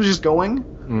cast list was just going,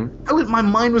 my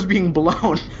mind was being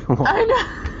blown. I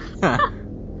know.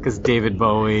 Because David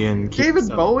Bowie and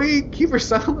Bowie, Kiefer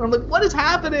Sutherland. I'm like, what is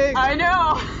happening? I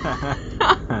know.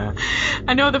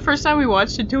 I know. The first time we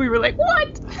watched it too, we were like,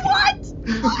 what?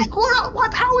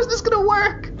 What? How is this gonna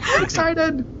work? I'm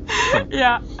excited.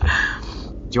 Yeah.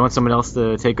 Do you want someone else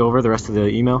to take over the rest of the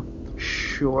email?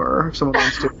 Sure, if someone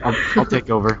wants to. I'll take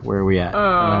over. Where are we at?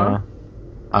 I'm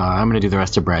going to do the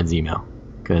rest of Brad's email,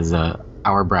 because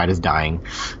our Brad is dying.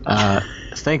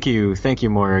 Thank you,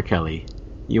 Moira Kelly.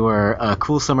 You are a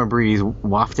cool summer breeze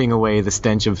wafting away the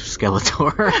stench of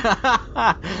Skeletor.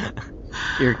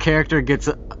 Your character gets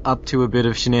up to a bit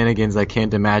of shenanigans I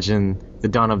can't imagine the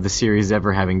dawn of the series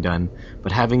ever having done,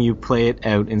 but having you play it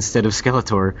out instead of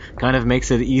Skeletor kind of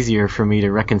makes it easier for me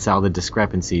to reconcile the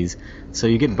discrepancies, so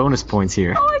you get bonus points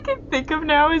here. All I can think of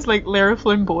now is like Lara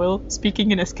Flynn Boyle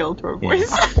speaking in a Skeletor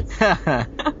voice. Yeah.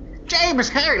 James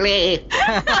Hurley!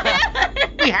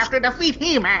 We have to defeat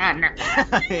He-Man!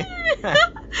 That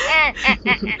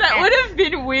would have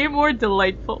been way more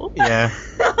delightful. Yeah.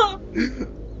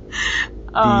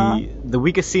 The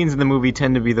weakest scenes in the movie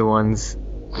tend to be the ones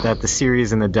that the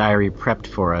series and the diary prepped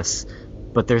for us,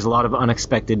 but there's a lot of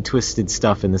unexpected, twisted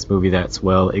stuff in this movie that's,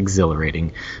 well,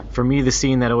 exhilarating. For me, the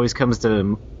scene that always comes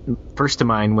first to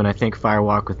mind when I think Fire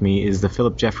Walk with Me is the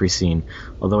Philip Jeffries scene,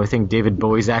 although I think David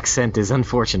Bowie's accent is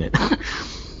unfortunate.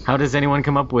 How does anyone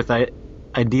come up with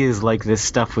ideas like this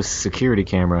stuff with the security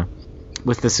camera?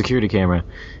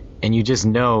 And you just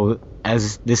know,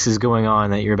 as this is going on,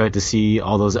 that you're about to see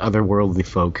all those otherworldly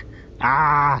folk.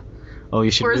 Oh, you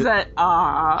should. Where's that?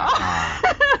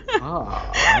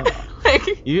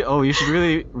 You should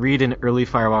really read an early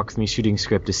Fire Walk with Me shooting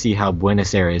script to see how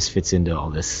Buenos Aires fits into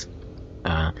all this.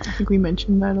 I think we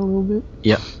mentioned that a little bit.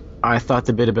 Yep. I thought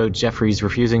the bit about Jeffries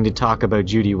refusing to talk about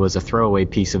Judy was a throwaway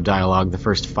piece of dialogue the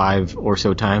first 5 or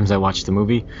so times I watched the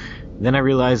movie. Then I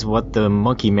realized what the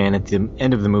monkey man at the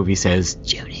end of the movie says.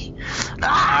 Judy. My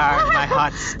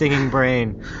hot, stinging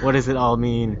brain. What does it all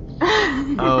mean?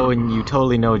 Oh, and you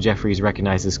totally know Jeffries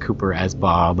recognizes Cooper as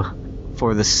Bob.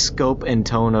 For the scope and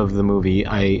tone of the movie,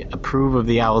 I approve of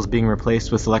the owls being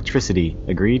replaced with electricity.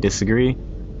 Agree? Disagree?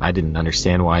 I didn't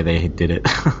understand why they did it.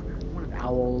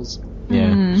 Owls.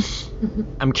 Yeah.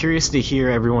 I'm curious to hear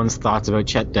everyone's thoughts about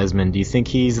Chet Desmond. Do you think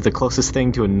he's the closest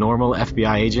thing to a normal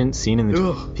FBI agent seen in the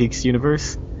Twin Peaks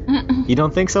universe? You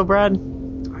don't think so, Brad?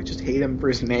 I just hate him for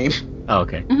his name. Oh,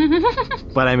 okay.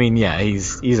 But I mean, yeah,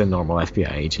 he's a normal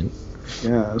FBI agent.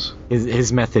 Yes.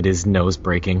 His method is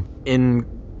nose-breaking. In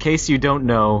case you don't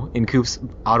know, in Coop's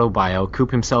autobio,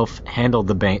 Coop himself handled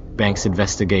the bank's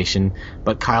investigation,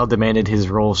 but Kyle demanded his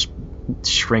role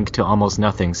shrink to almost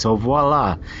nothing. So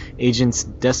voila, agents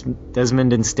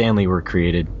Desmond and Stanley were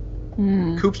created.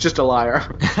 Coop's just a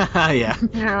liar. Yeah.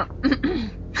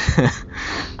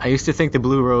 I used to think the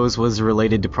Blue Rose was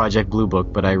related to Project Blue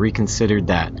Book, but I reconsidered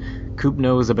that. Coop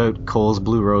knows about Cole's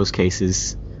Blue Rose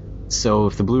cases, So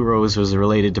if the Blue Rose was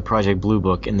related to Project Blue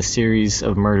Book and the series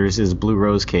of murders is Blue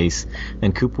Rose case,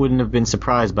 then Coop wouldn't have been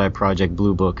surprised by Project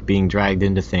Blue Book being dragged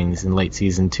into things in late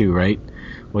season 2, right?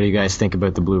 What do you guys think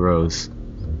about the Blue Rose?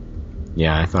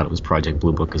 Yeah, I thought it was Project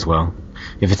Blue Book as well.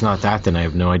 If it's not that, then I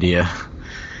have no idea.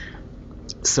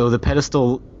 So the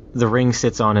pedestal the ring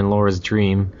sits on in Laura's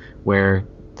dream, where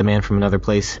the man from another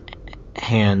place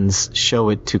hands show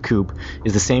it to Coop,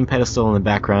 is the same pedestal in the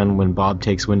background when Bob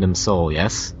takes Wyndham's soul,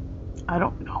 yes? I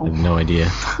don't know. I have no idea.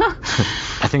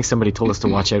 I think somebody told us to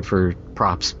watch out for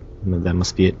props. That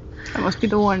must be it. That must be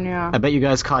the one, yeah. I bet you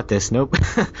guys caught this. Nope.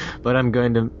 But I'm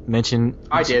going to mention...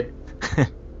 I did.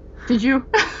 Did you?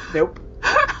 Nope.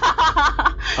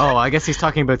 Oh, I guess he's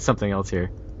talking about something else here,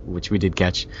 which we did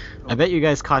catch. I bet you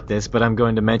guys caught this, but I'm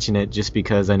going to mention it just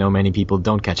because I know many people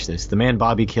don't catch this. The man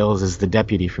Bobby kills is the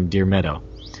deputy from Deer Meadow.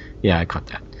 Yeah, I caught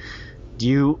that. Do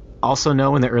you also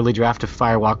know in the early draft of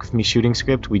Fire Walk With Me shooting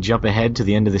script, we jump ahead to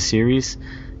the end of the series?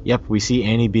 Yep, we see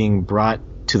Annie being brought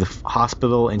to the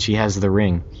hospital and she has the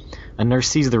ring. A nurse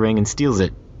sees the ring and steals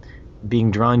it,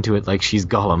 being drawn to it like she's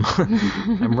Gollum.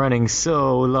 I'm running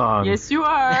so long. Yes, you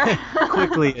are.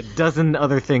 Quickly, a dozen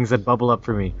other things that bubble up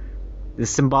for me. The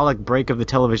symbolic break of the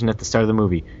television at the start of the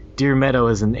movie. Deer Meadow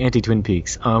is an anti-Twin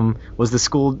Peaks. Was the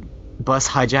school bus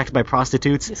hijacked by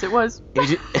prostitutes? Yes, it was.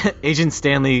 Agent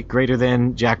Stanley greater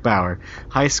than Jack Bauer.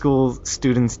 High school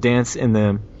students dance in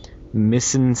the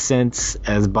mise-en-scène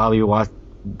as Bobby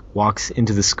walks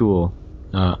into the school.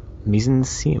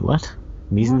 Mise-en-scène? What?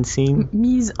 Mise-en-scène?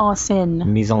 Mise-en-scène.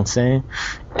 Mise-en-scène.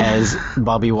 As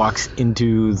Bobby walks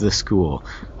into the school.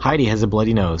 Heidi has a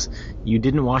bloody nose. You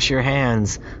didn't wash your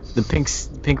hands. The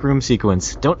pink room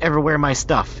sequence. Don't ever wear my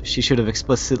stuff. She should have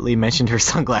explicitly mentioned her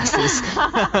sunglasses.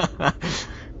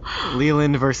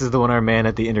 Leland versus the one-armed man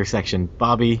at the intersection.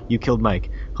 Bobby, you killed Mike.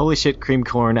 Holy shit, cream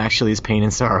corn actually is pain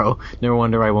and sorrow. No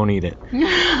wonder I won't eat it.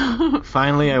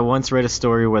 Finally, I once read a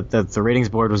story that the ratings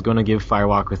board was going to give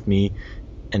Firewalk With Me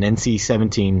an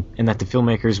NC-17, and that the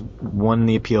filmmakers won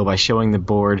the appeal by showing the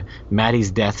board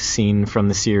Maddie's death scene from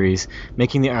the series,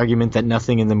 making the argument that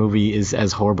nothing in the movie is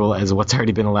as horrible as what's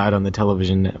already been allowed on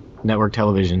the network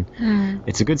television.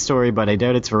 It's a good story, but I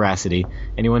doubt its veracity.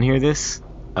 Anyone hear this?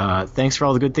 Thanks for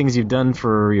all the good things you've done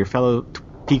for your fellow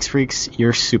Peaks Freaks.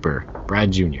 You're super.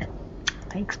 Brad Jr.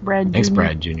 Thanks, Brad Jr. Thanks,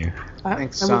 Brad Jr.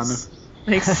 Thanks, son.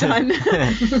 Thanks, son.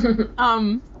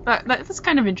 That's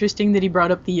kind of interesting that he brought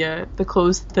up the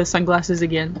sunglasses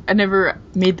again. I never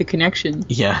made the connection.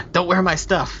 Yeah, don't wear my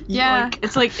stuff. Yeah,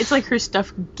 Yoink. it's like her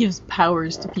stuff gives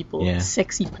powers to people. Yeah.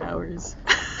 Sexy powers.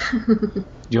 Do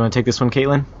you want to take this one,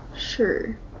 Caitlin?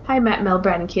 Sure. Hi, Matt, Mel,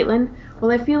 Brad, and Caitlin.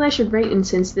 Well, I feel I should write in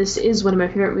since this is one of my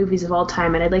favorite movies of all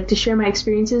time, and I'd like to share my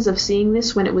experiences of seeing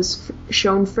this when it was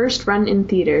shown first run in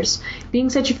theaters. Being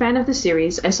such a fan of the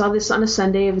series, I saw this on a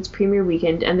Sunday of its premiere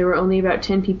weekend, and there were only about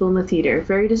 10 people in the theater.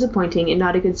 Very disappointing and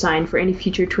not a good sign for any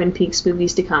future Twin Peaks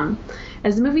movies to come.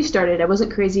 As the movie started, I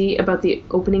wasn't crazy about the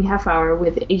opening half hour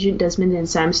with Agent Desmond and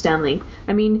Sam Stanley.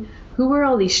 I mean, who were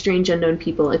all these strange unknown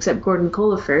people, except Gordon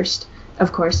Cole first,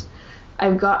 of course. I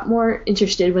got more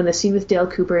interested when the scene with Dale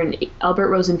Cooper and Albert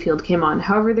Rosenfield came on.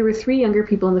 However, there were 3 younger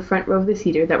people in the front row of the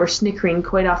theater that were snickering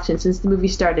quite often since the movie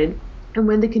started, and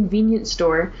when the convenience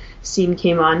store scene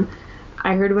came on,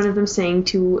 I heard one of them saying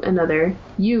to another,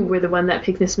 "You were the one that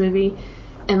picked this movie,"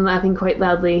 and laughing quite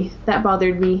loudly. That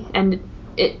bothered me, and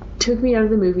it took me out of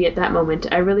the movie at that moment.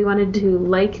 I really wanted to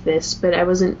like this, but I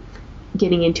wasn't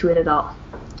getting into it at all.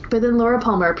 But then Laura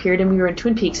Palmer appeared and we were in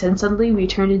Twin Peaks, and suddenly we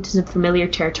turned into some familiar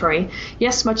territory.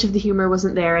 Yes, much of the humor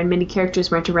wasn't there and many characters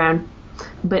weren't around,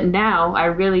 but now I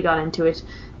really got into it.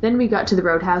 Then we got to the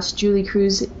Roadhouse, Julie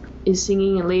Cruz is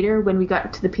singing, and later when we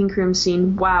got to the pink room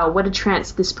scene, wow, what a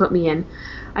trance this put me in.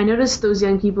 I noticed those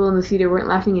young people in the theater weren't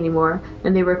laughing anymore,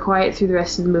 and they were quiet through the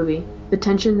rest of the movie. The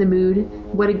tension, the mood,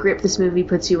 what a grip this movie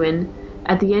puts you in.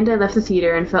 At the end, I left the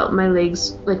theater and felt my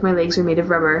legs were made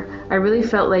of rubber. I really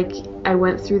felt like I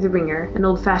went through the ringer, an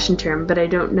old-fashioned term, but I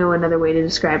don't know another way to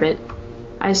describe it.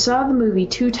 I saw the movie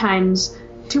 2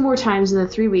 more times in the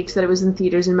 3 weeks that it was in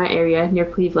theaters in my area near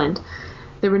Cleveland.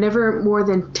 There were never more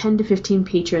than 10 to 15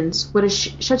 patrons. What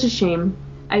such a shame.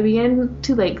 I began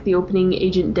to like the opening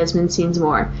Agent Desmond scenes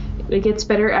more. It gets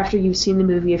better after you've seen the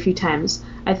movie a few times.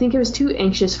 I think I was too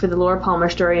anxious for the Laura Palmer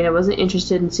story, and I wasn't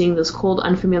interested in seeing those cold,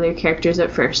 unfamiliar characters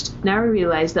at first. Now I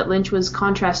realize that Lynch was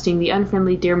contrasting the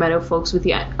unfriendly Deer Meadow folks with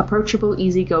the approachable,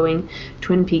 easygoing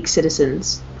Twin Peaks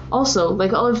citizens. Also,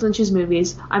 like all of Lynch's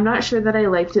movies, I'm not sure that I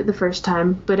liked it the first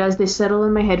time, but as they settle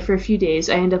in my head for a few days,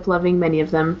 I end up loving many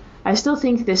of them. I still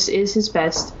think this is his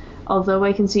best, although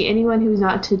I can see anyone who's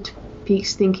not to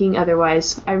Peaks thinking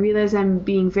otherwise. I realize I'm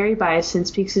being very biased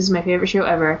since Peaks is my favorite show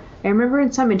ever. I remember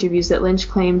in some interviews that Lynch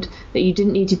claimed that you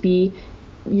didn't need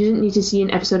to see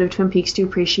an episode of Twin Peaks to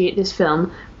appreciate this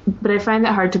film, but I find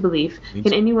that hard to believe.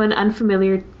 Can anyone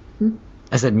unfamiliar...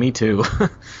 I said me too.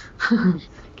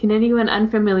 Can anyone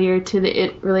unfamiliar to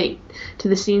it relate to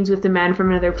the scenes with the man from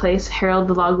another place, Harold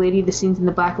the Log Lady, the scenes in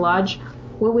the Black Lodge?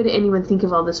 What would anyone think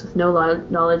of all this with no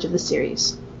knowledge of the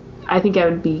series? I think I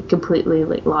would be completely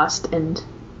lost and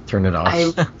turn it off.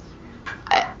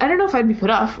 I don't know if I'd be put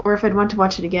off or if I'd want to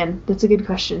watch it again. That's a good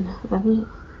question.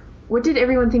 What did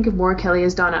everyone think of Maura Kelly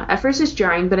as Donna? At first it's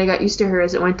jarring, but I got used to her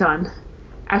as it went on.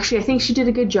 Actually, I think she did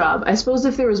a good job. I suppose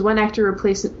if there was one actor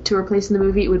to replace in the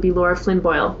movie, it would be Laura Flynn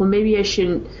Boyle. Well, maybe I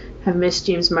shouldn't have missed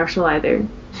James Marshall either.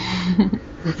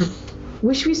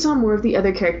 Wish we saw more of the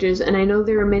other characters, and I know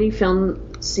there are many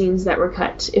film scenes that were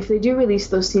cut. If they do release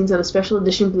those scenes on a special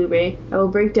edition Blu-ray, I will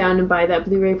break down and buy that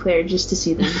Blu-ray player just to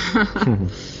see them.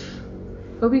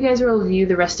 Hope you guys will review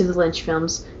the rest of the Lynch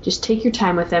films. Just take your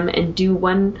time with them and do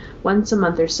one once a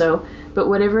month or so. But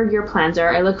whatever your plans are,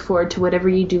 I look forward to whatever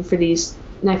you do for these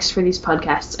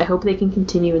podcasts. I hope they can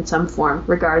continue in some form.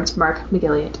 Regards, Mark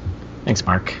McGilliot. Thanks,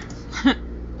 Mark.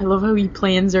 I love how he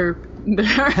plans the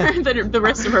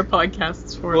rest of our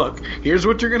podcasts for. Look, here's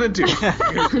what you're gonna do.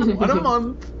 Here's one a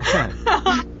month.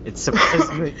 It's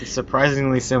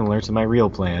surprisingly similar to my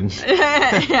real plan.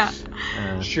 Yeah.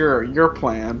 Sure, your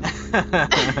plan.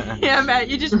 Yeah, Matt,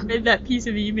 you just read that piece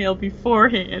of email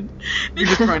beforehand. You're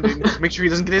just trying to make sure he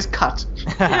doesn't get his cut.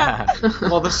 Yeah.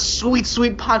 All the sweet,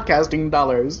 sweet podcasting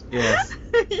dollars. Yes.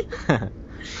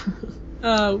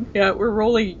 Oh, yeah, we're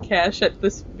rolling in cash at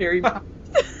this very moment.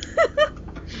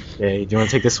 Okay, do you want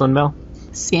to take this one, Mel?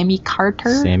 Sammy Carter?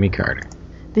 Sammy Carter.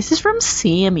 This is from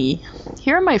Sammy.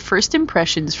 Here are my first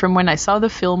impressions from when I saw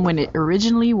the film when it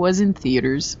originally was in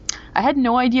theaters. I had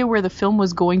no idea where the film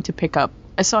was going to pick up.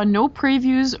 I saw no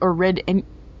previews or read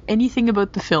anything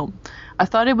about the film. I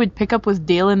thought it would pick up with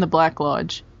Dale in the Black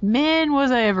Lodge. Man,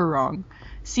 was I ever wrong.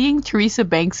 Seeing Teresa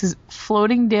Banks'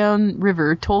 floating down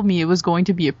river told me it was going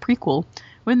to be a prequel.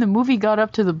 When the movie got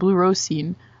up to the Blue Rose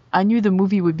scene, I knew the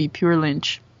movie would be pure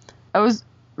Lynch. I was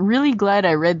really glad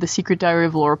I read The Secret Diary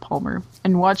of Laura Palmer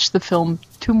and watched the film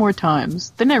 2 more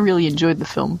times. Then I really enjoyed the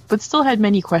film, but still had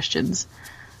many questions.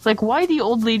 Like, why the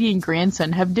old lady and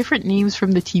grandson have different names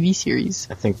from the TV series?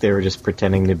 I think they were just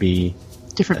pretending to be...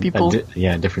 Different people.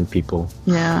 Different people.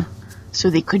 Yeah. So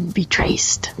they couldn't be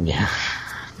traced. Yeah.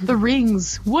 The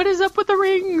rings. What is up with the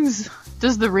rings?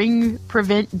 Does the ring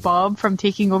prevent Bob from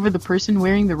taking over the person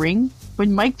wearing the ring?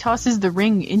 When Mike tosses the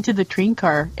ring into the train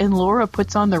car and Laura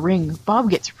puts on the ring, Bob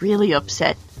gets really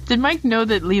upset. Did Mike know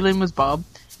that Leland was Bob?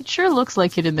 It sure looks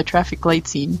like it in the traffic light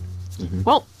scene. Mm-hmm.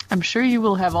 Well, I'm sure you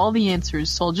will have all the answers,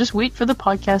 so I'll just wait for the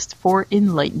podcast for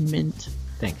enlightenment.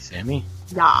 Thanks, Sammy.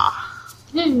 Yeah.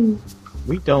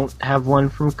 We don't have one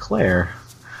from Claire.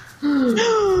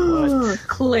 What?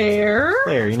 Claire?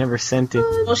 Claire, you never sent it.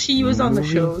 Well, she was on the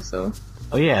show, so...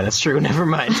 Oh yeah, that's true. Never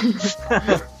mind.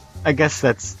 I guess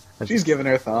that's... She's given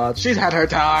her thoughts. She's had her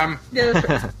time. Yeah, that's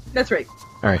right. That's right.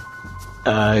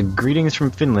 Alright. Greetings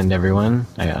from Finland, everyone.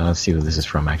 Let's see who this is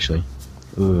from, actually.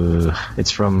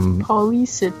 It's from...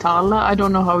 Polisitala? I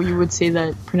don't know how you would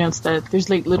pronounce that. There's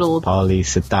like little...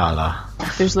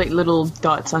 Polisitala. There's like little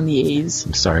dots on the A's.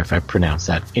 I'm sorry if I pronounced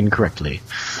that incorrectly.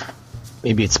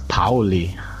 Maybe it's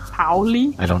Pauli.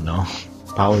 Pauli? I don't know.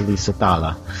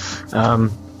 Polisitala.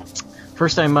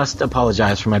 First I must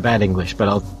apologize for my bad English, but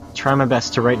I'll try my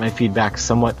best to write my feedback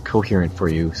somewhat coherent for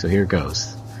you, so here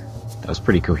goes. That was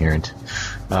pretty coherent.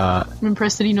 I'm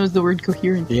impressed that he knows the word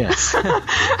coherent. Yes.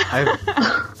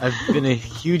 I've been a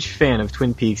huge fan of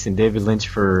Twin Peaks and David Lynch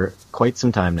for quite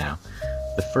some time now.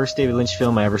 The first David Lynch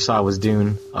film I ever saw was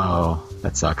Dune. Oh,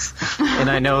 that sucks.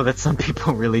 And I know that some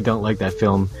people really don't like that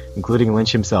film, including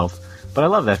Lynch himself, but I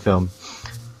love that film.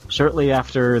 Shortly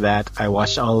after that, I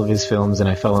watched all of his films and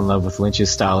I fell in love with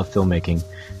Lynch's style of filmmaking.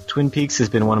 Twin Peaks has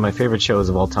been one of my favorite shows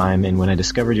of all time, and when I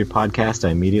discovered your podcast,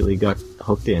 I immediately got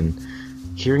hooked in.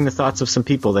 Hearing the thoughts of some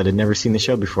people that had never seen the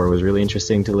show before was really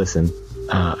interesting to listen.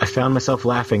 I found myself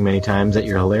laughing many times at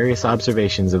your hilarious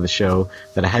observations of the show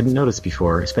that I hadn't noticed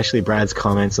before, especially Brad's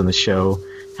comments on the show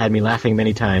had me laughing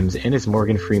many times, and his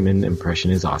Morgan Freeman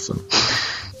impression is awesome.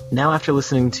 Now, after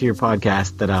listening to your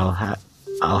podcast, that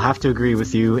I'll have to agree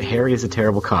with you, Harry is a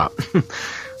terrible cop.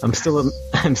 I'm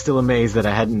still amazed that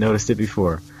I hadn't noticed it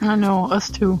before. I know, us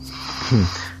too.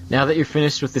 Now that you're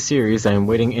finished with the series, I am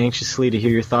waiting anxiously to hear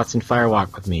your thoughts on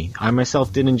Firewalk with Me. I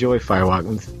myself did enjoy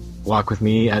Firewalk with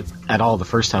Me at all the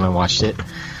first time I watched it.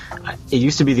 It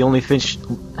used to be the only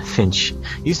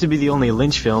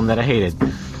Lynch film that I hated.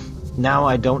 now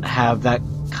I don't have that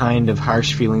kind of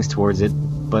harsh feelings towards it,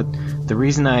 but the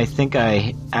reason I think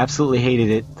I absolutely hated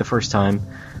it the first time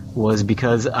was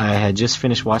because I had just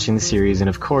finished watching the series, and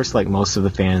of course, like most of the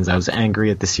fans, I was angry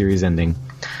at the series ending.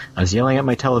 I was yelling at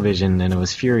my television, and I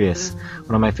was furious.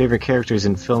 One of my favorite characters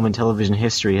in film and television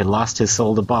history had lost his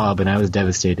soul to Bob, and I was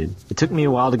devastated. It took me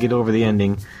a while to get over the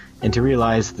ending, and to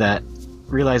realize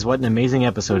what an amazing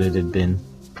episode it had been.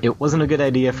 It wasn't a good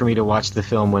idea for me to watch the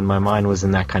film when my mind was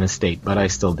in that kind of state, but I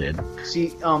still did. See,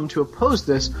 to oppose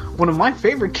this, one of my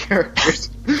favorite characters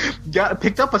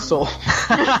picked up a soul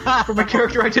from a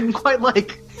character I didn't quite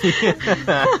like.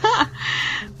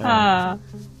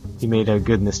 He made a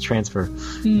goodness transfer.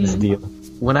 This deal.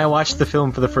 When I watched the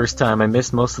film for the first time, I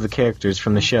missed most of the characters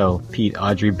from the show, Pete,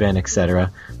 Audrey, Ben,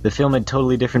 etc. The film had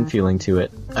totally different feeling to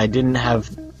it. It didn't have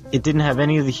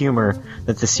any of the humor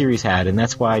that the series had, and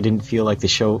that's why it didn't feel like the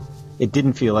show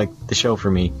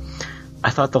for me. I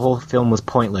thought the whole film was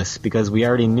pointless, because we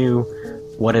already knew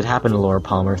what had happened to Laura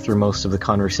Palmer through most of the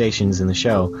conversations in the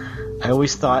show. I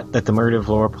always thought that the murder of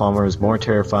Laura Palmer was more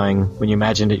terrifying when you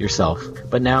imagined it yourself.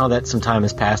 But now that some time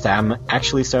has passed, I'm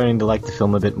actually starting to like the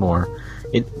film a bit more.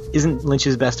 It isn't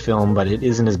Lynch's best film, but it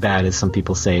isn't as bad as some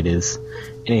people say it is.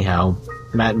 Anyhow,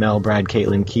 Matt, Mel, Brad,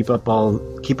 Caitlin, keep up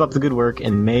the good work,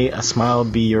 and may a smile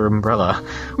be your umbrella.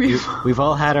 We've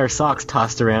all had our socks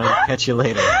tossed around. Catch you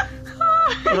later.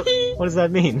 What does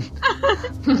that mean?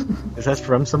 Is that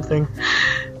from something?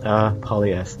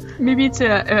 Polly S. Maybe it's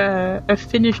a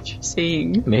Finnish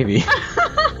saying. Maybe.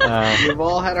 We've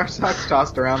all had our socks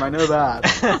tossed around, I know that.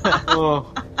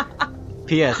 Oh.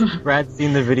 P.S. Brad's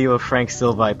seen the video of Frank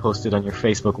Silva I posted on your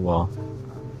Facebook wall.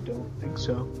 Don't think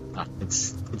so.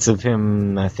 It's of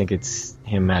him, I think it's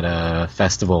him at a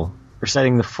festival,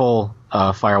 reciting the full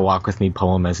Fire Walk With Me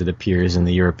poem as it appears in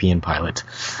the European pilot.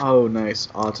 Oh, nice.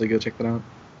 I'll have to go check that out.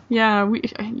 Yeah, we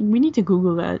need to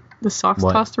Google that. The socks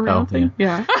tossed around thing.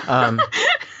 Yeah.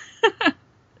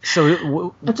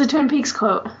 That's a Twin Peaks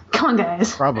quote. Come on,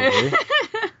 guys. Probably.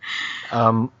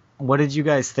 What did you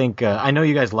guys think? I know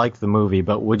you guys liked the movie,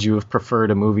 but would you have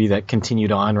preferred a movie that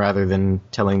continued on rather than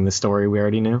telling the story we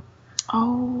already knew?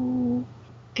 Oh,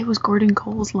 it was Gordon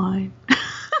Cole's line.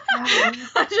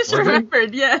 I just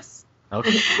remembered, yes.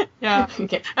 Okay. Yeah.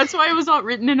 Okay. That's why it was all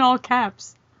written in all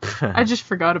caps. I just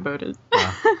forgot about it.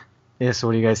 Yeah, so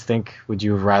what do you guys think? Would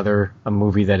you have rather a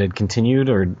movie that had continued,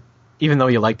 or even though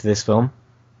you liked this film?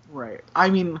 Right.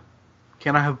 I mean,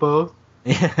 can I have both?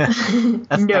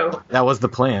 No. That was the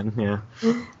plan, yeah.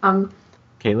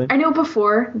 Caitlin? I know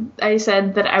before I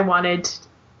said that I wanted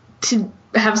to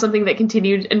have something that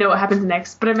continued and know what happens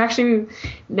next, but I'm actually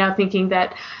now thinking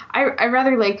that I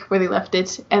rather like where they left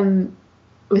it, and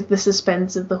with the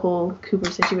suspense of the whole Cooper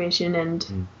situation,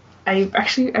 and I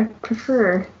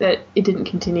prefer that it didn't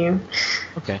continue.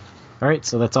 Okay. Alright,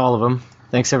 so that's all of them.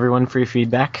 Thanks everyone for your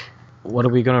feedback. What are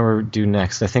we going to do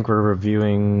next? I think we're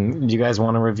reviewing... Do you guys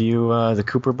want to review the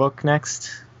Cooper book next?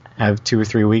 Have 2 or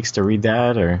 3 weeks to read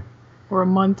that, or... Or a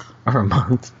month. Or a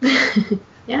month.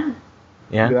 Yeah.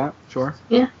 Yeah? Do that? Sure.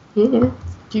 Yeah. Do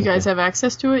you guys have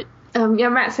access to it? Yeah,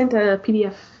 Matt sent a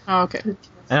PDF. Oh, okay.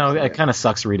 I know, it kind of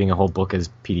sucks reading a whole book as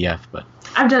PDF, but...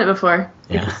 I've done it before.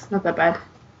 Yeah. It's not that bad.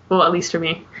 Well, at least for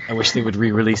me. I wish they would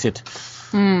re-release it.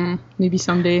 Maybe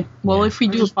someday. Well, Yeah. if we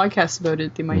do a podcast about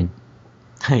it, they might.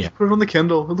 Yeah. Put it on the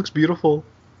Kindle. It looks beautiful.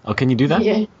 Oh, can you do that?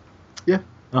 Yeah. Yeah.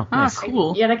 Oh, Ah, nice.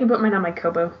 cool. Yeah, and I can put mine on my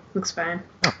Kobo. Looks fine.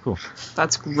 Oh, cool.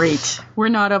 That's great. We're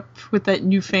not up with that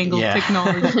newfangled Yeah.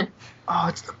 technology. Oh,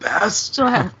 it's the best. Still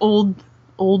have old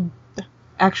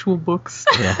actual books.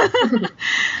 Yeah.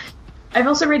 I've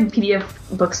also read PDF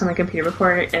books on my computer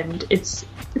before, and it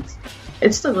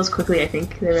still goes quickly, I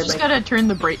think. They read Just gotta turn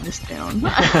the brightness down.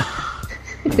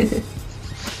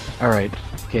 All right.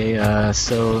 Okay,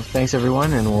 so thanks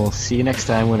everyone, and we'll see you next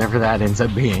time, whenever that ends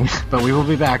up being. But we will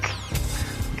be back.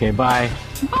 Okay, bye.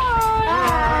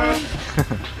 Bye!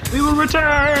 We will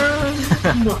return.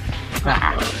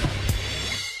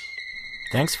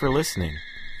 Thanks for listening.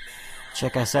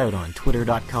 Check us out on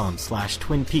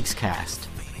twitter.com/TwinPeaksCast.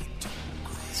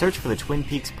 Search for the Twin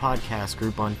Peaks Podcast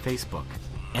group on Facebook.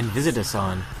 And visit us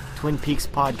on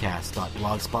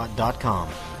twinpeakspodcast.blogspot.com.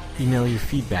 Email your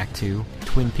feedback to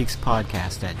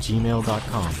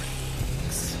twinpeakspodcast@gmail.com.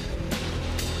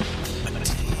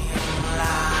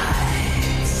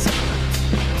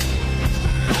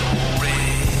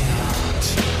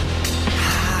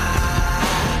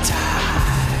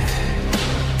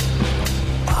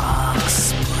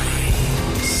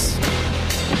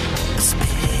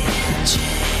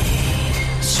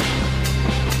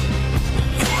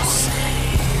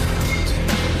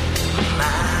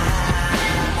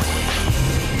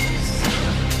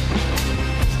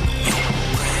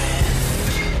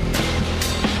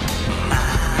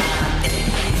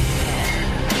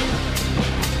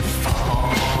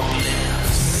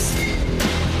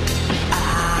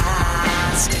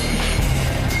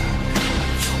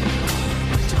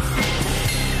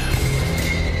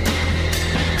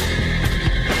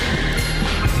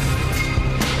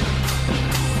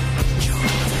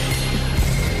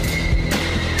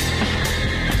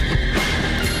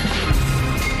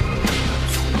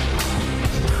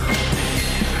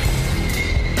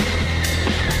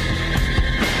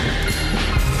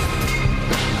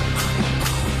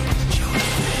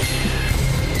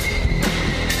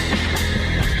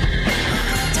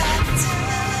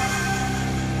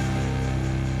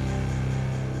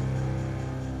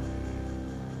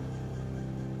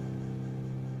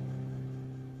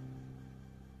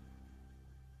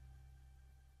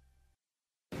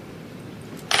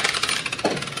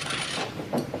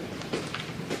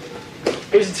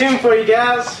 Here's a tune for you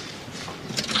guys.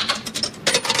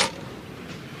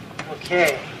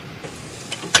 Okay.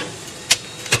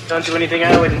 Don't do anything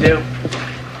I wouldn't do.